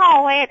the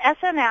hallway at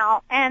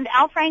SNL, and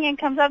Al Franken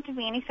comes up to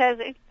me, and he says,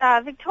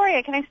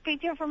 "Victoria, can I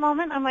speak to you for a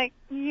moment?" I'm like,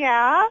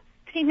 "Yeah."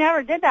 He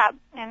never did that.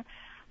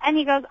 And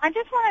he goes, "I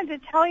just wanted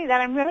to tell you that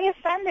I'm really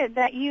offended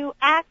that you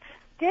act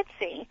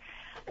ditzy,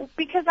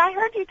 because I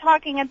heard you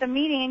talking at the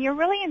meeting, and you're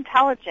really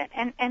intelligent,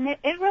 and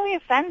it really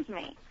offends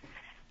me."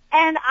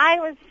 And I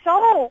was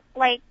so,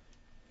 like,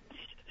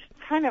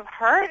 kind of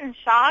hurt and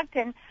shocked,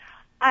 and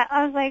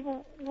I was like,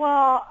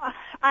 well,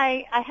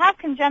 I have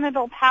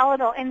congenital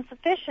palatal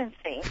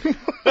insufficiency,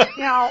 you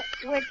know,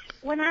 which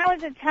when I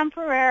was a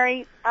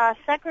temporary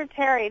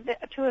secretary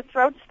to a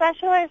throat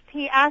specialist,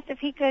 he asked if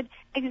he could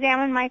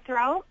examine my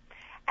throat,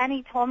 and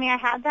he told me I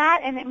had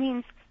that, and it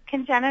means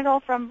congenital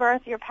from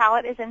birth, your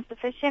palate is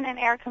insufficient and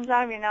air comes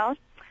out of your nose.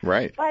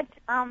 Right. But,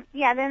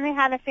 then they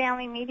had a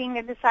family meeting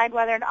to decide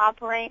whether to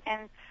operate,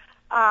 and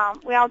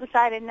we all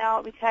decided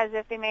no, because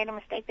if they made a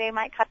mistake, they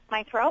might cut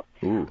my throat.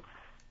 Ooh.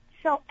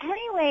 So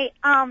anyway,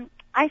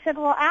 I said,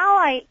 well, Al,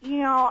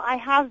 I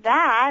have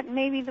that,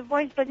 maybe the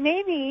voice, but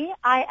maybe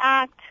I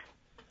act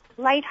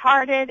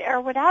lighthearted or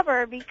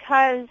whatever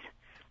because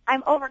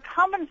I'm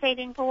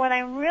overcompensating for what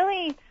I'm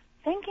really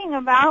thinking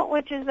about,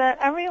 which is that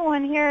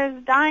everyone here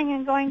is dying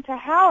and going to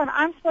hell, and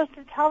I'm supposed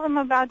to tell them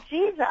about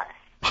Jesus.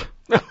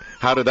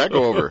 How did that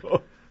go over?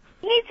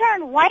 He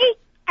turned white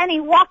and he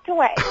walked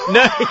away.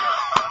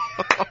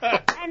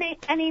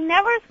 And he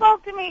never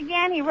spoke to me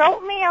again. He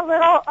wrote me a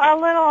little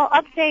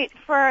update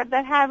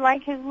that had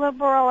like his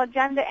liberal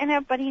agenda in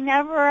it, but he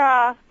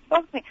never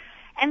spoke to me.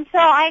 And so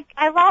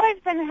I've always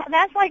been,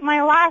 that's like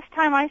my last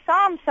time I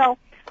saw him. So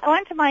I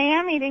went to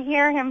Miami to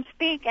hear him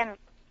speak, and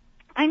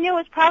I knew it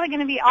was probably going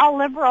to be all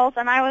liberals,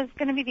 and I was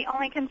going to be the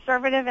only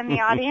conservative in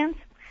the audience.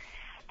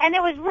 And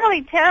it was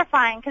really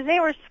terrifying because they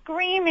were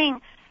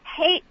screaming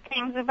hate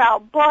things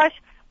about Bush.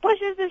 Bush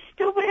is the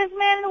stupidest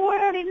man in the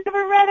world. He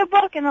never read a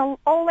book. And the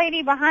old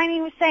lady behind me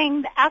was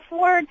saying the F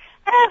word,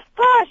 F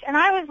Bush. And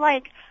I was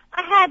like,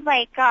 I had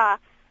like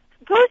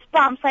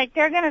goosebumps, like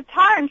they're going to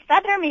tar and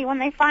feather me when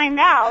they find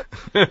out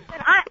that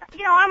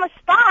I'm a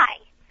spy.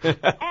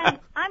 And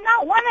I'm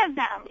not one of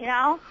them,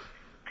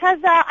 because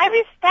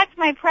I respect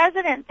my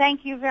president.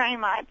 Thank you very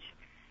much.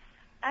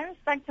 I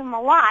respect him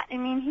a lot. I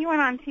mean, he went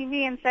on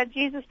TV and said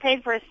Jesus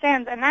paid for his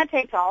sins, and that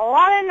takes a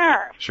lot of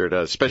nerve. Sure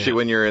does, especially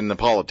when you're in the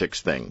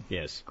politics thing.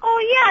 Yes. Oh,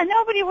 yeah,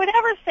 nobody would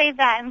ever say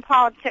that in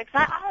politics.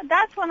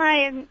 That's when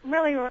I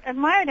really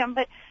admired him.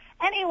 But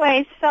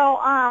anyway, so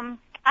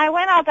I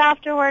went up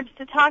afterwards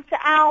to talk to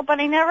Al, but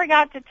I never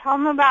got to tell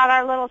him about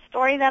our little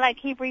story that I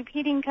keep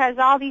repeating because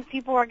all these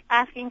people were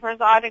asking for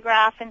his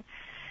autograph, and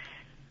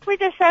we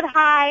just said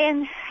hi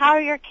and how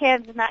are your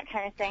kids and that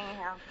kind of thing,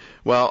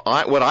 Well,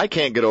 what I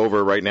can't get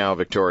over right now,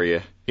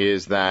 Victoria,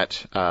 is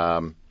that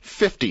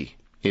 50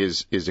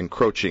 is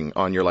encroaching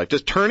on your life.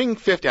 Just turning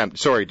 50, I'm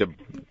sorry to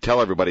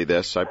tell everybody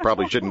this, I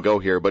probably shouldn't go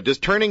here, but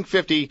just turning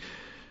 50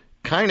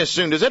 kind of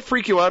soon, does that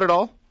freak you out at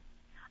all?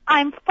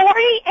 I'm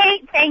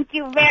 48, thank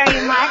you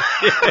very much.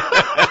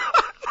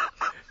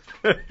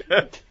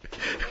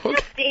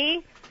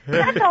 50?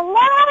 That's a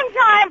long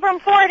time from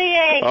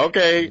 48.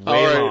 Okay, all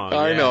right, long,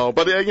 I yeah. know.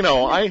 But,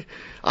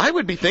 I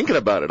would be thinking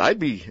about it. I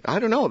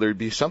don't know, there'd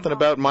be something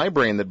about my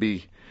brain that'd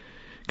be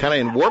kind of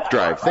in warp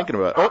drive thinking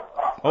about it.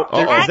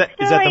 Is that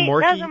the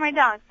Morkie? Those are my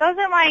dogs. Those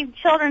are my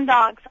children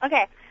dogs.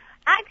 Okay.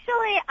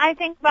 Actually, I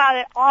think about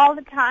it all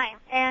the time.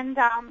 And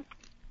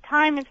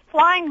time is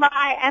flying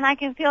by and I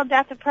can feel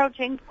death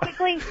approaching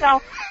quickly.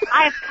 So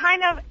I've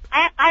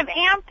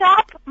amped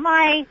up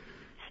my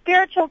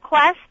spiritual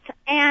quest,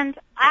 and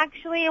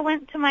actually I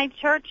went to my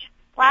church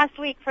last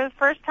week for the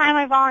first time.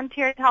 I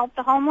volunteered to help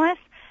the homeless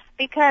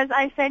because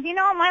I said,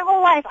 my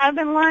whole life I've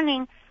been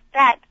learning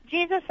that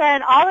Jesus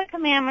said all the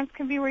commandments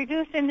can be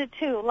reduced into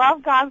two: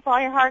 love God with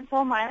all your heart,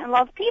 soul, mind, and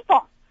love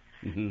people.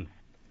 Mm-hmm.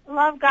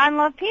 Love God and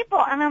love people.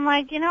 And I'm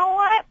like, you know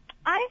what?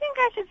 I think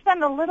I should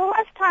spend a little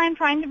less time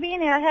trying to be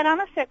an airhead on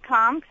a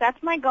sitcom, because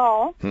that's my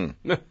goal, and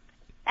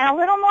a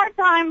little more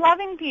time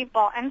loving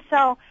people. And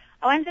so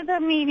I went to the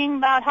meeting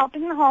about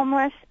helping the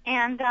homeless,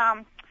 and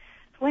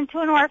went to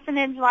an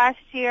orphanage last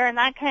year and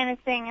that kind of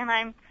thing. And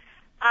I'm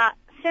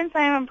since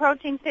I'm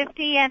approaching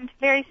 50 and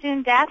very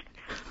soon death,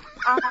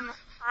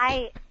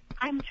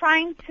 I'm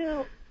trying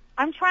a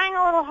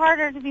little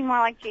harder to be more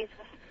like Jesus.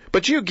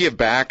 But you give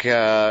back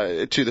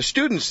to the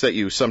students that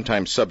you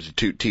sometimes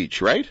substitute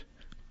teach, right?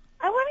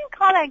 I wouldn't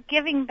call that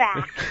giving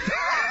back.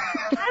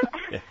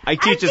 I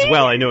teach as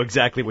well. I know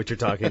exactly what you're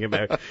talking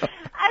about. As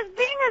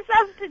being a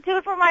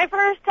substitute for my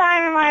first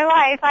time in my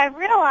life, I've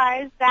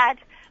realized that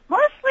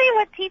mostly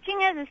what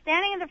teaching is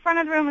standing in the front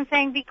of the room and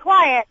saying, "Be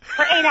quiet,"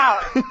 for 8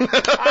 hours.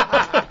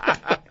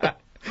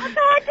 That's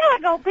all I do. I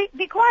go,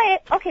 be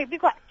quiet. Okay, be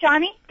quiet.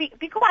 Johnny, be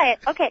quiet.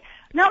 Okay,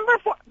 number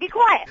 4, be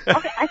quiet.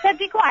 Okay, I said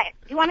be quiet.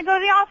 You want to go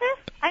to the office?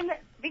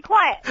 Be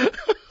quiet. I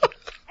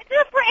did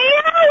it for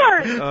 8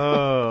 hours.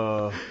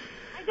 Oh.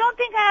 I don't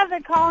think I have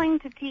the calling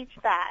to teach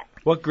that.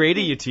 What grade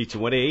are you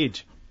teaching? What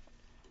age?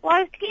 Well, I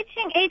was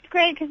teaching 8th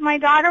grade because my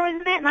daughter was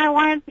in it, and I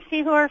wanted to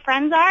see who her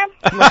friends are.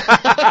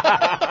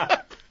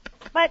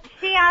 But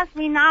she asked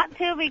me not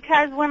to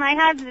because when I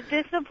had to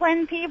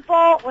discipline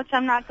people, which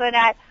I'm not good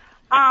at,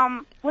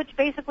 which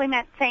basically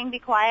meant saying be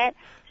quiet,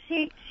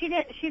 she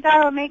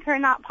thought it would make her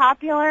not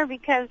popular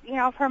because,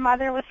 if her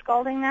mother was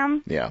scolding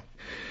them. Yeah.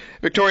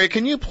 Victoria,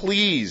 can you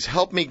please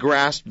help me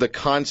grasp the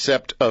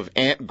concept of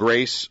Aunt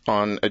Grace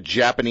on a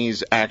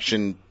Japanese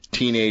action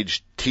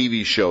teenage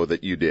TV show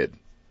that you did?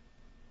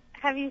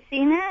 Have you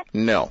seen it?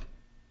 No.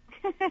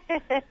 I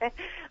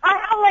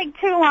have like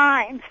 2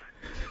 lines.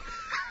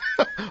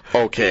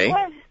 Okay.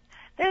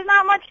 There's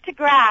not much to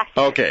grasp.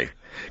 Okay.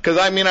 Because,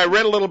 I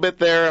read a little bit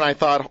there, and I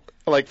thought,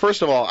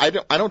 first of all, I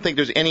don't think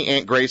there's any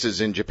Aunt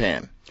Graces in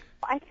Japan.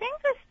 I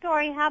think the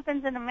story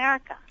happens in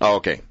America. Oh,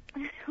 okay.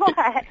 What?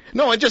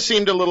 No, it just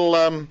seemed a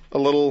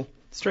little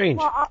strange.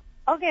 Well,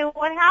 okay,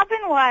 what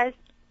happened was,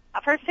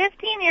 for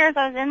 15 years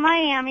I was in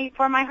Miami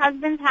for my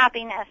husband's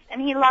happiness,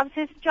 and he loves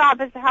his job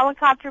as a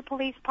helicopter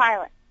police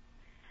pilot.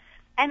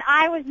 And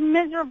I was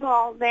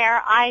miserable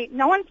there.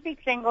 No one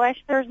speaks English.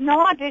 There's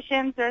no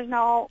auditions. There's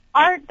no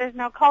art. There's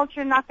no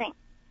culture, nothing.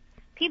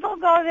 People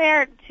go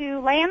there to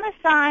lay in the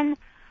sun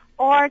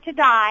or to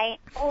die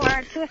or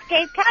to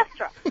escape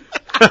Castro.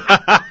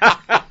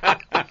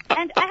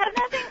 And I have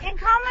nothing in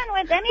common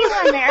with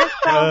anyone there,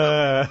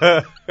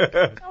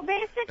 so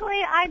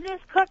basically I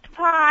just cooked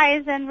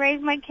pies and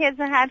raised my kids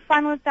and had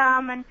fun with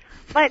them.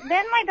 But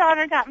then my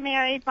daughter got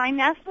married, my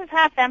nest was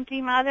half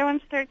empty, my other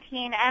one's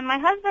 13, and my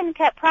husband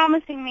kept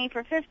promising me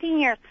for 15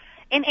 years,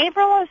 in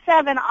April of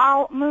 7,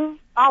 I'll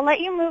let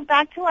you move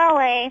back to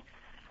LA,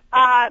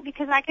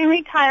 because I can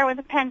retire with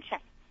a pension.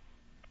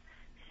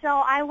 So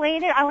I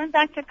waited, I went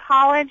back to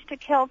college to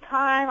kill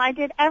time, I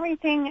did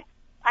everything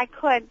I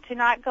could to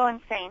not go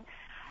insane.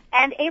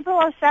 And April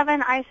of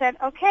 7, I said,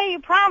 okay, you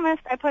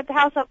promised. I put the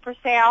house up for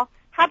sale.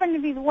 Happened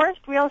to be the worst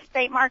real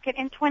estate market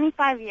in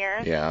 25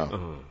 years. Yeah.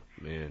 Oh,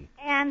 man.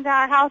 And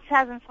our house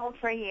hasn't sold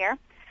for a year.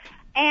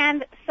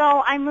 And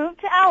so I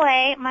moved to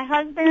L.A. My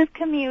husband is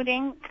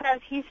commuting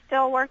because he's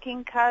still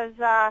working because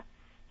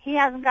he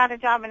hasn't got a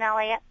job in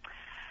L.A. yet.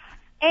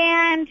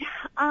 And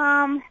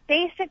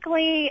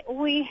basically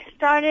we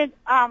started,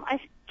 I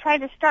tried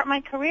to start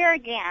my career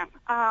again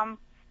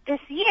this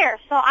year.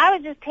 So I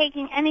was just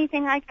taking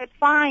anything I could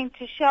find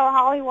to show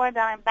Hollywood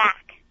that I'm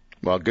back.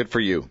 Well, good for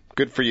you.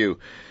 Good for you.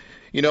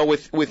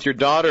 With your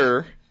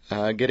daughter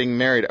getting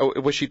married,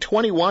 was she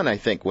 21, I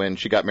think, when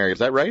she got married? Is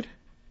that right?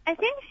 I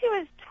think she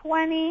was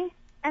 20,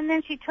 and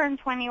then she turned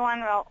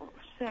 21 real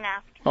soon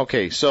after.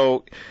 Okay,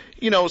 so,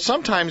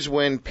 sometimes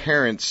when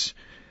parents,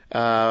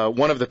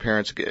 one of the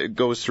parents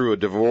goes through a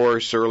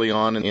divorce early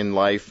on in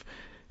life,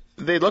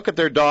 they look at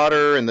their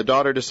daughter, and the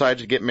daughter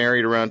decides to get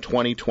married around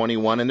 20,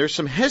 21, and there's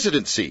some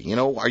hesitancy.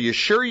 Are you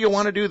sure you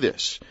want to do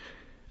this?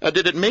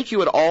 Did it make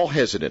you at all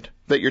hesitant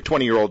that your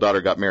 20-year-old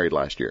daughter got married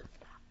last year?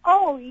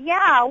 Oh,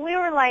 yeah. We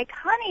were like,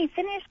 honey,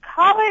 finish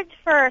college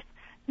first.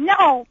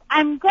 No,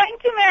 I'm going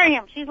to marry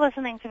him. She's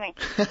listening to me.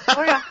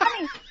 We're like,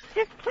 honey,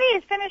 just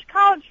please finish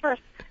college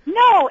first.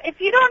 No,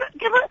 if you don't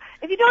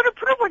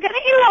approve, we're going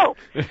to elope.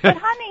 But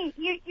honey,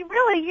 you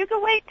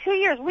can wait 2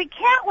 years. We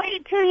can't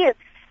wait 2 years.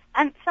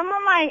 And some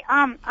of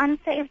my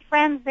unsaved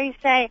friends, they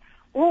say,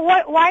 well,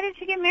 why did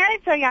she get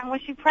married so young?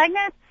 Was she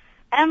pregnant?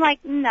 And I'm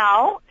like,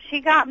 no,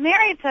 she got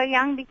married so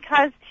young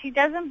because she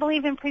doesn't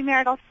believe in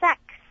premarital sex.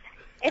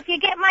 If you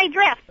get my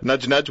drift.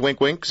 Nudge, nudge, wink,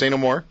 wink, say no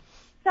more.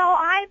 So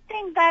I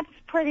think that's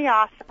pretty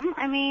awesome.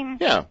 I mean,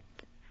 yeah.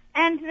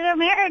 And their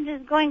marriage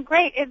is going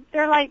great.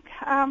 They're like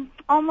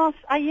almost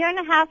a year and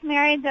a half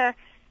married. They're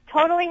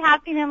totally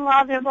happy and in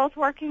love. They're both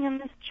working in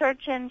this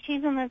church, and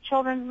she's in the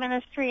children's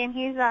ministry, and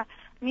he's the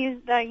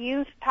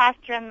youth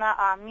pastor and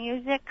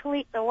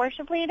the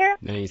worship leader.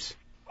 Nice.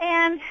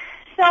 And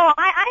so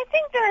I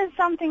think there is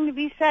something to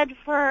be said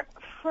for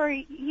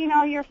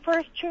your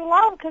first true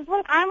love. Because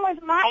look, I'm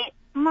with my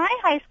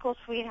high school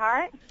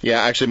sweetheart.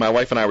 Yeah, actually, my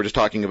wife and I were just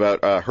talking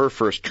about her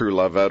first true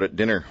love out at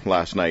dinner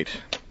last night.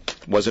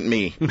 Wasn't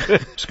me.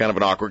 It's kind of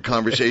an awkward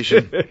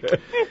conversation.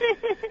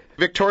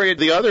 Victoria,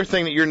 the other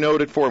thing that you're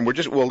noted for, and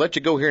we'll let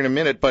you go here in a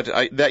minute, but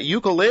that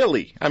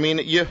ukulele. I mean,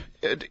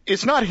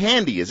 it's not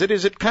handy, is it?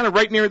 Is it kind of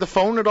right near the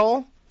phone at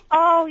all?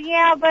 Oh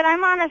yeah, but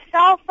I'm on a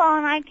cell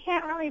phone. I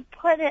can't really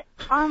put it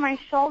on my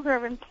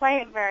shoulder and play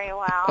it very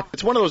well.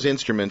 It's one of those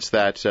instruments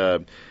that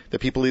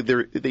people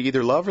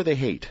either love or they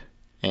hate,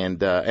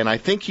 and I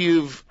think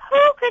you've.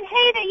 Who could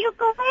hate a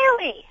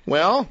ukulele?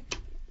 Well,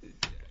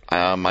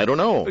 I don't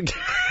know.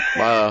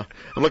 I'm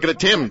looking at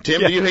Tim.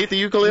 Tim, do you hate the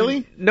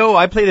ukulele? No,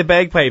 I play the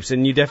bagpipes,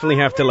 and you definitely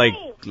have to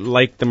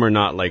like them or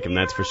not like them.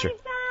 That's for sure.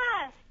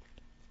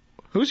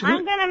 Who?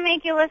 I'm gonna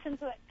make you listen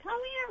to it. Come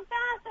here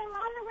fast. I'm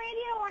on the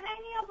radio. We're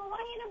hanging up. I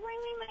want you to bring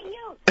me my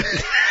uke.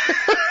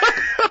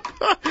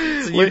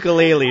 It's a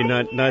ukulele,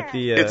 not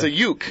the. It's a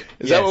uke.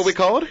 Is that what we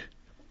call it?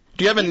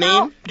 Do you have a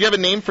name? Do you have a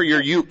name for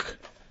your uke?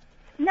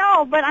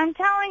 No, but I'm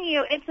telling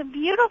you, it's a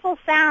beautiful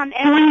sound.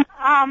 And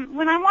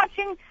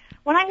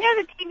when I hear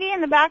the TV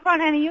in the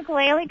background and a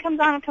ukulele comes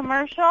on a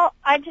commercial,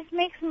 it just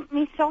makes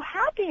me so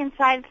happy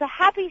inside. It's a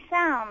happy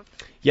sound.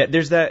 Yeah,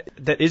 there's that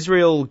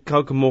Israel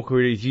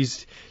Kaukamoku.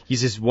 He's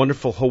this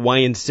wonderful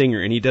Hawaiian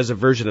singer, and he does a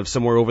version of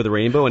Somewhere Over the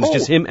Rainbow, and it's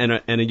just him and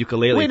a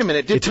ukulele. Wait a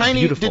minute, did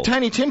Tiny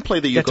Tim play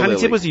the ukulele? Yeah, Tiny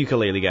Tim was a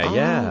ukulele guy.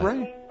 Yeah.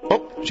 Right.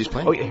 Oh, she's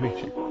playing. Oh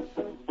yeah.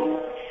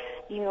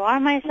 You are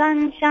my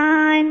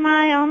sunshine,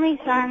 my only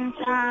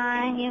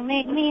sunshine. You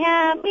make me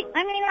happy.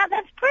 I mean,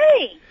 that's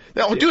pretty.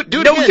 No, do it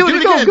again. Do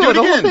it again. The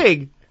whole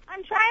thing.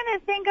 I'm trying to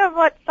think of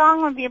what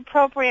song would be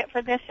appropriate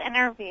for this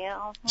interview.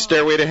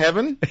 Stairway to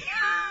Heaven?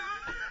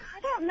 I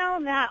don't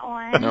know that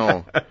one.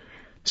 No.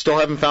 Still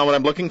haven't found what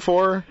I'm looking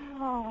for?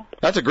 Oh.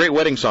 That's a great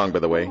wedding song, by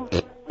the way.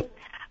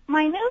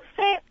 My new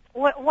favorite.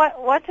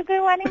 What's a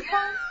good wedding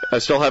song? I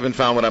still haven't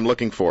found what I'm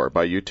looking for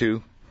by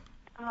U2.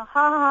 Ha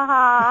ha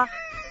ha.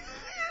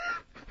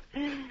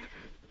 Scarlett,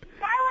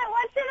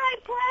 what should I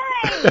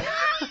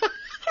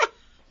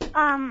play?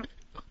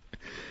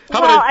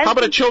 How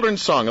about a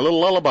children's song, a little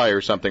lullaby or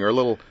something, or a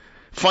little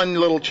fun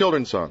little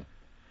children's song?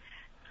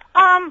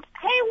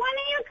 Hey, when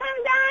do you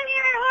come down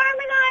here and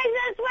harmonize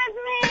this with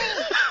me?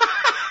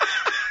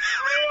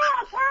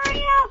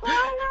 Hurry up, we're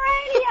on the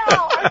radio,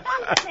 or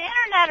something, the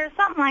internet, or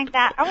something like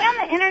that. Are we on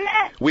the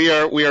internet?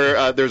 We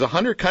are, there's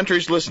 100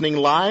 countries listening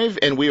live,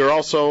 and we are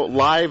also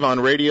live on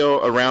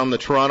radio around the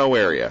Toronto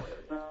area.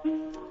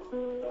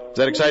 Is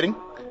that exciting?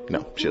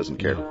 No, she doesn't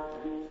care.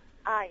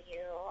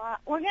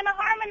 We're going to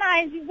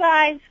harmonize, you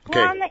guys.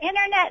 We're on the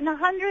internet in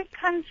 100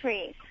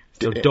 countries.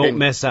 So don't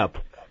mess up.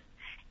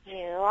 You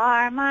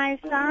are my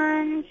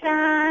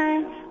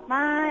sunshine,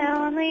 my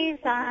only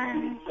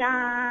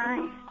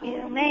sunshine.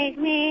 You make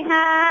me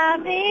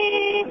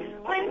happy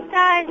when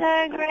skies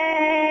are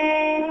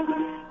gray.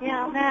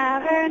 You'll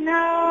never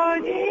know,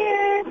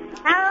 dear,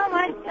 how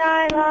much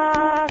I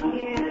love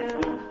you.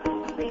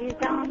 Please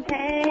don't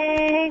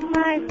take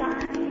my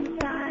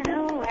sunshine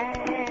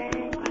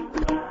away.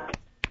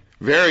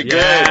 Very good,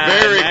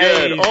 very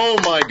good. Oh,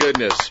 my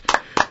goodness.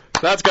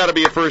 That's got to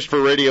be a first for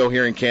radio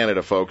here in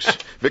Canada, folks.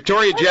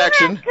 Victoria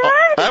Jackson.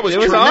 That was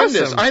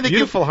tremendous. Awesome. I think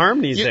beautiful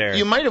harmonies there.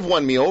 You might have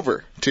won me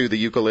over to the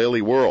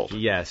ukulele world.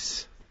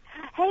 Yes.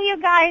 Hey,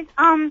 you guys.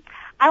 I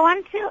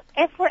want to.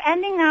 If we're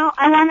ending now,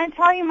 I want to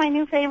tell you my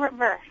new favorite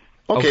verse.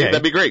 Okay,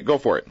 that'd be great. Go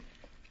for it.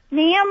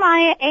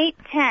 Nehemiah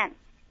 8:10.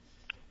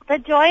 The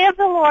joy of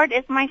the Lord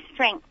is my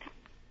strength.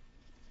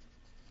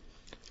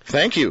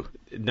 Thank you.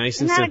 Nice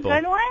and Isn't simple. that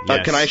a good one?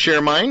 Yes. Can I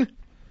share mine?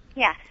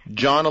 Yes.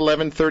 John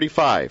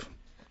 11:35.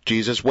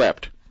 Jesus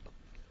wept.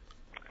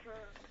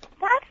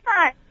 That's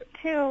not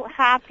too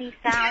happy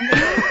sounding.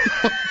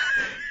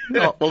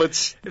 No, well,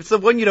 it's the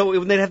one,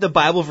 when they have the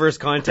Bible verse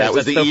contest. That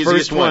was that's the the easiest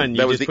first one.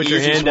 That You was just the put your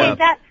easiest hand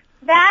one. up.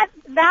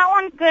 That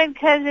one's good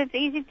because it's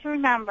easy to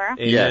remember.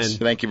 Amen. Yes,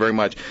 thank you very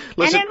much.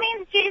 Listen, And it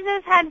means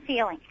Jesus had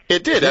feelings.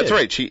 it did. That's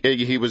right.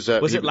 He was.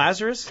 Was it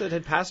Lazarus that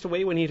had passed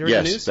away when he'd heard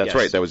the news? Yes, that's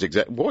right. That was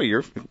exact. Boy,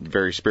 you're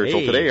very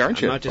spiritual today,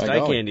 aren't you? I'm not just By eye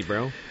golly. candy,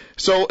 bro.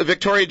 So,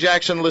 Victoria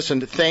Jackson,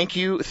 listen, thank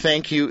you.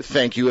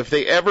 If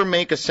they ever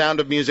make a Sound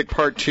of Music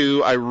Part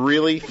 2, I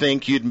really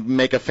think you'd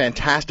make a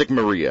fantastic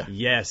Maria.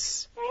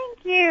 Yes.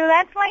 Thank you.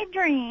 That's my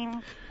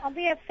dream. I'll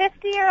be a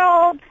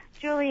 50-year-old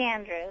Julie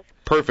Andrews.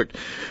 Perfect.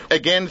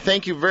 Again,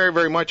 thank you very,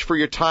 very much for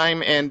your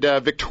time. And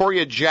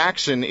Victoria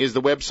Jackson is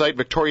the website,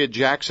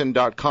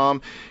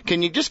 victoriajackson.com.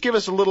 Can you just give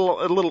us a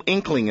little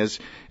inkling as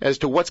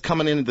to what's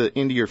coming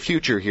into your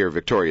future here,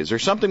 Victoria? Is there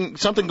something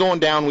going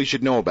down we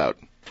should know about?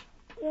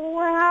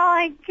 Well,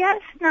 I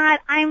guess not.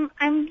 I'm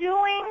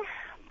doing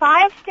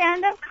 5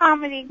 stand-up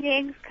comedy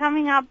gigs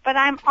coming up, but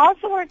I'm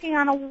also working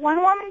on a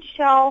one-woman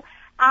show.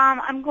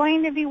 I'm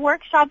going to be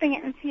workshopping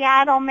it in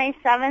Seattle May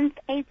 7th,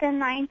 8th,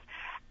 and 9th,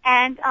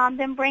 and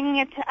then bringing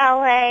it to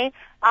L.A.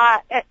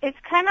 It's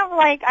kind of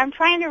like I'm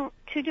trying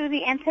to do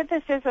the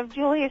antithesis of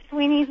Julia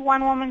Sweeney's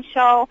one-woman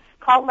show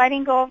called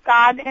Letting Go of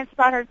God, and it's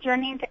about her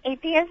journey into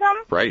atheism.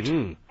 Right.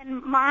 And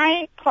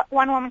my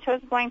one-woman show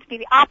is going to be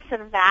the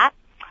opposite of that.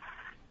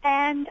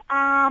 And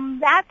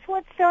that's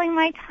what's filling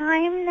my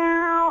time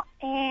now.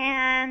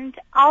 And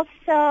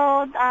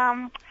also,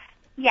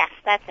 yes,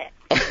 that's it.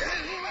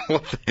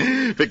 Well,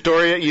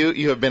 Victoria,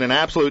 you have been an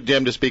absolute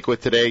gem to speak with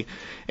today.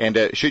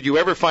 And should you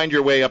ever find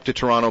your way up to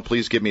Toronto,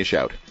 please give me a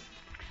shout.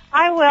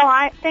 I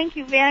will. Thank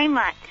you very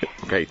much.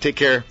 Okay, take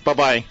care.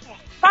 Bye-bye. Okay.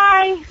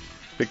 Bye.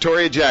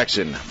 Victoria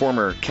Jackson,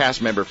 former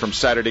cast member from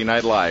Saturday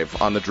Night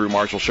Live on The Drew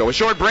Marshall Show. A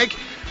short break.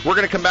 We're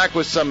going to come back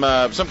with some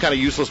kind of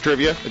useless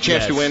trivia, a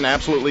chance to win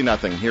absolutely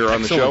nothing here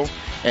on the show.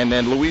 And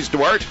then Louise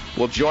Duarte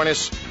will join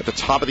us at the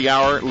top of the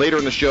hour. Later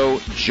in the show,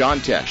 John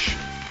Tesh.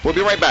 We'll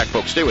be right back,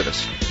 folks. Stay with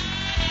us.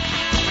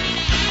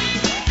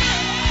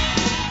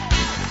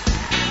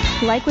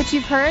 Like what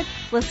you've heard?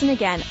 Listen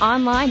again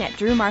online at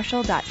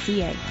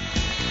drewmarshall.ca.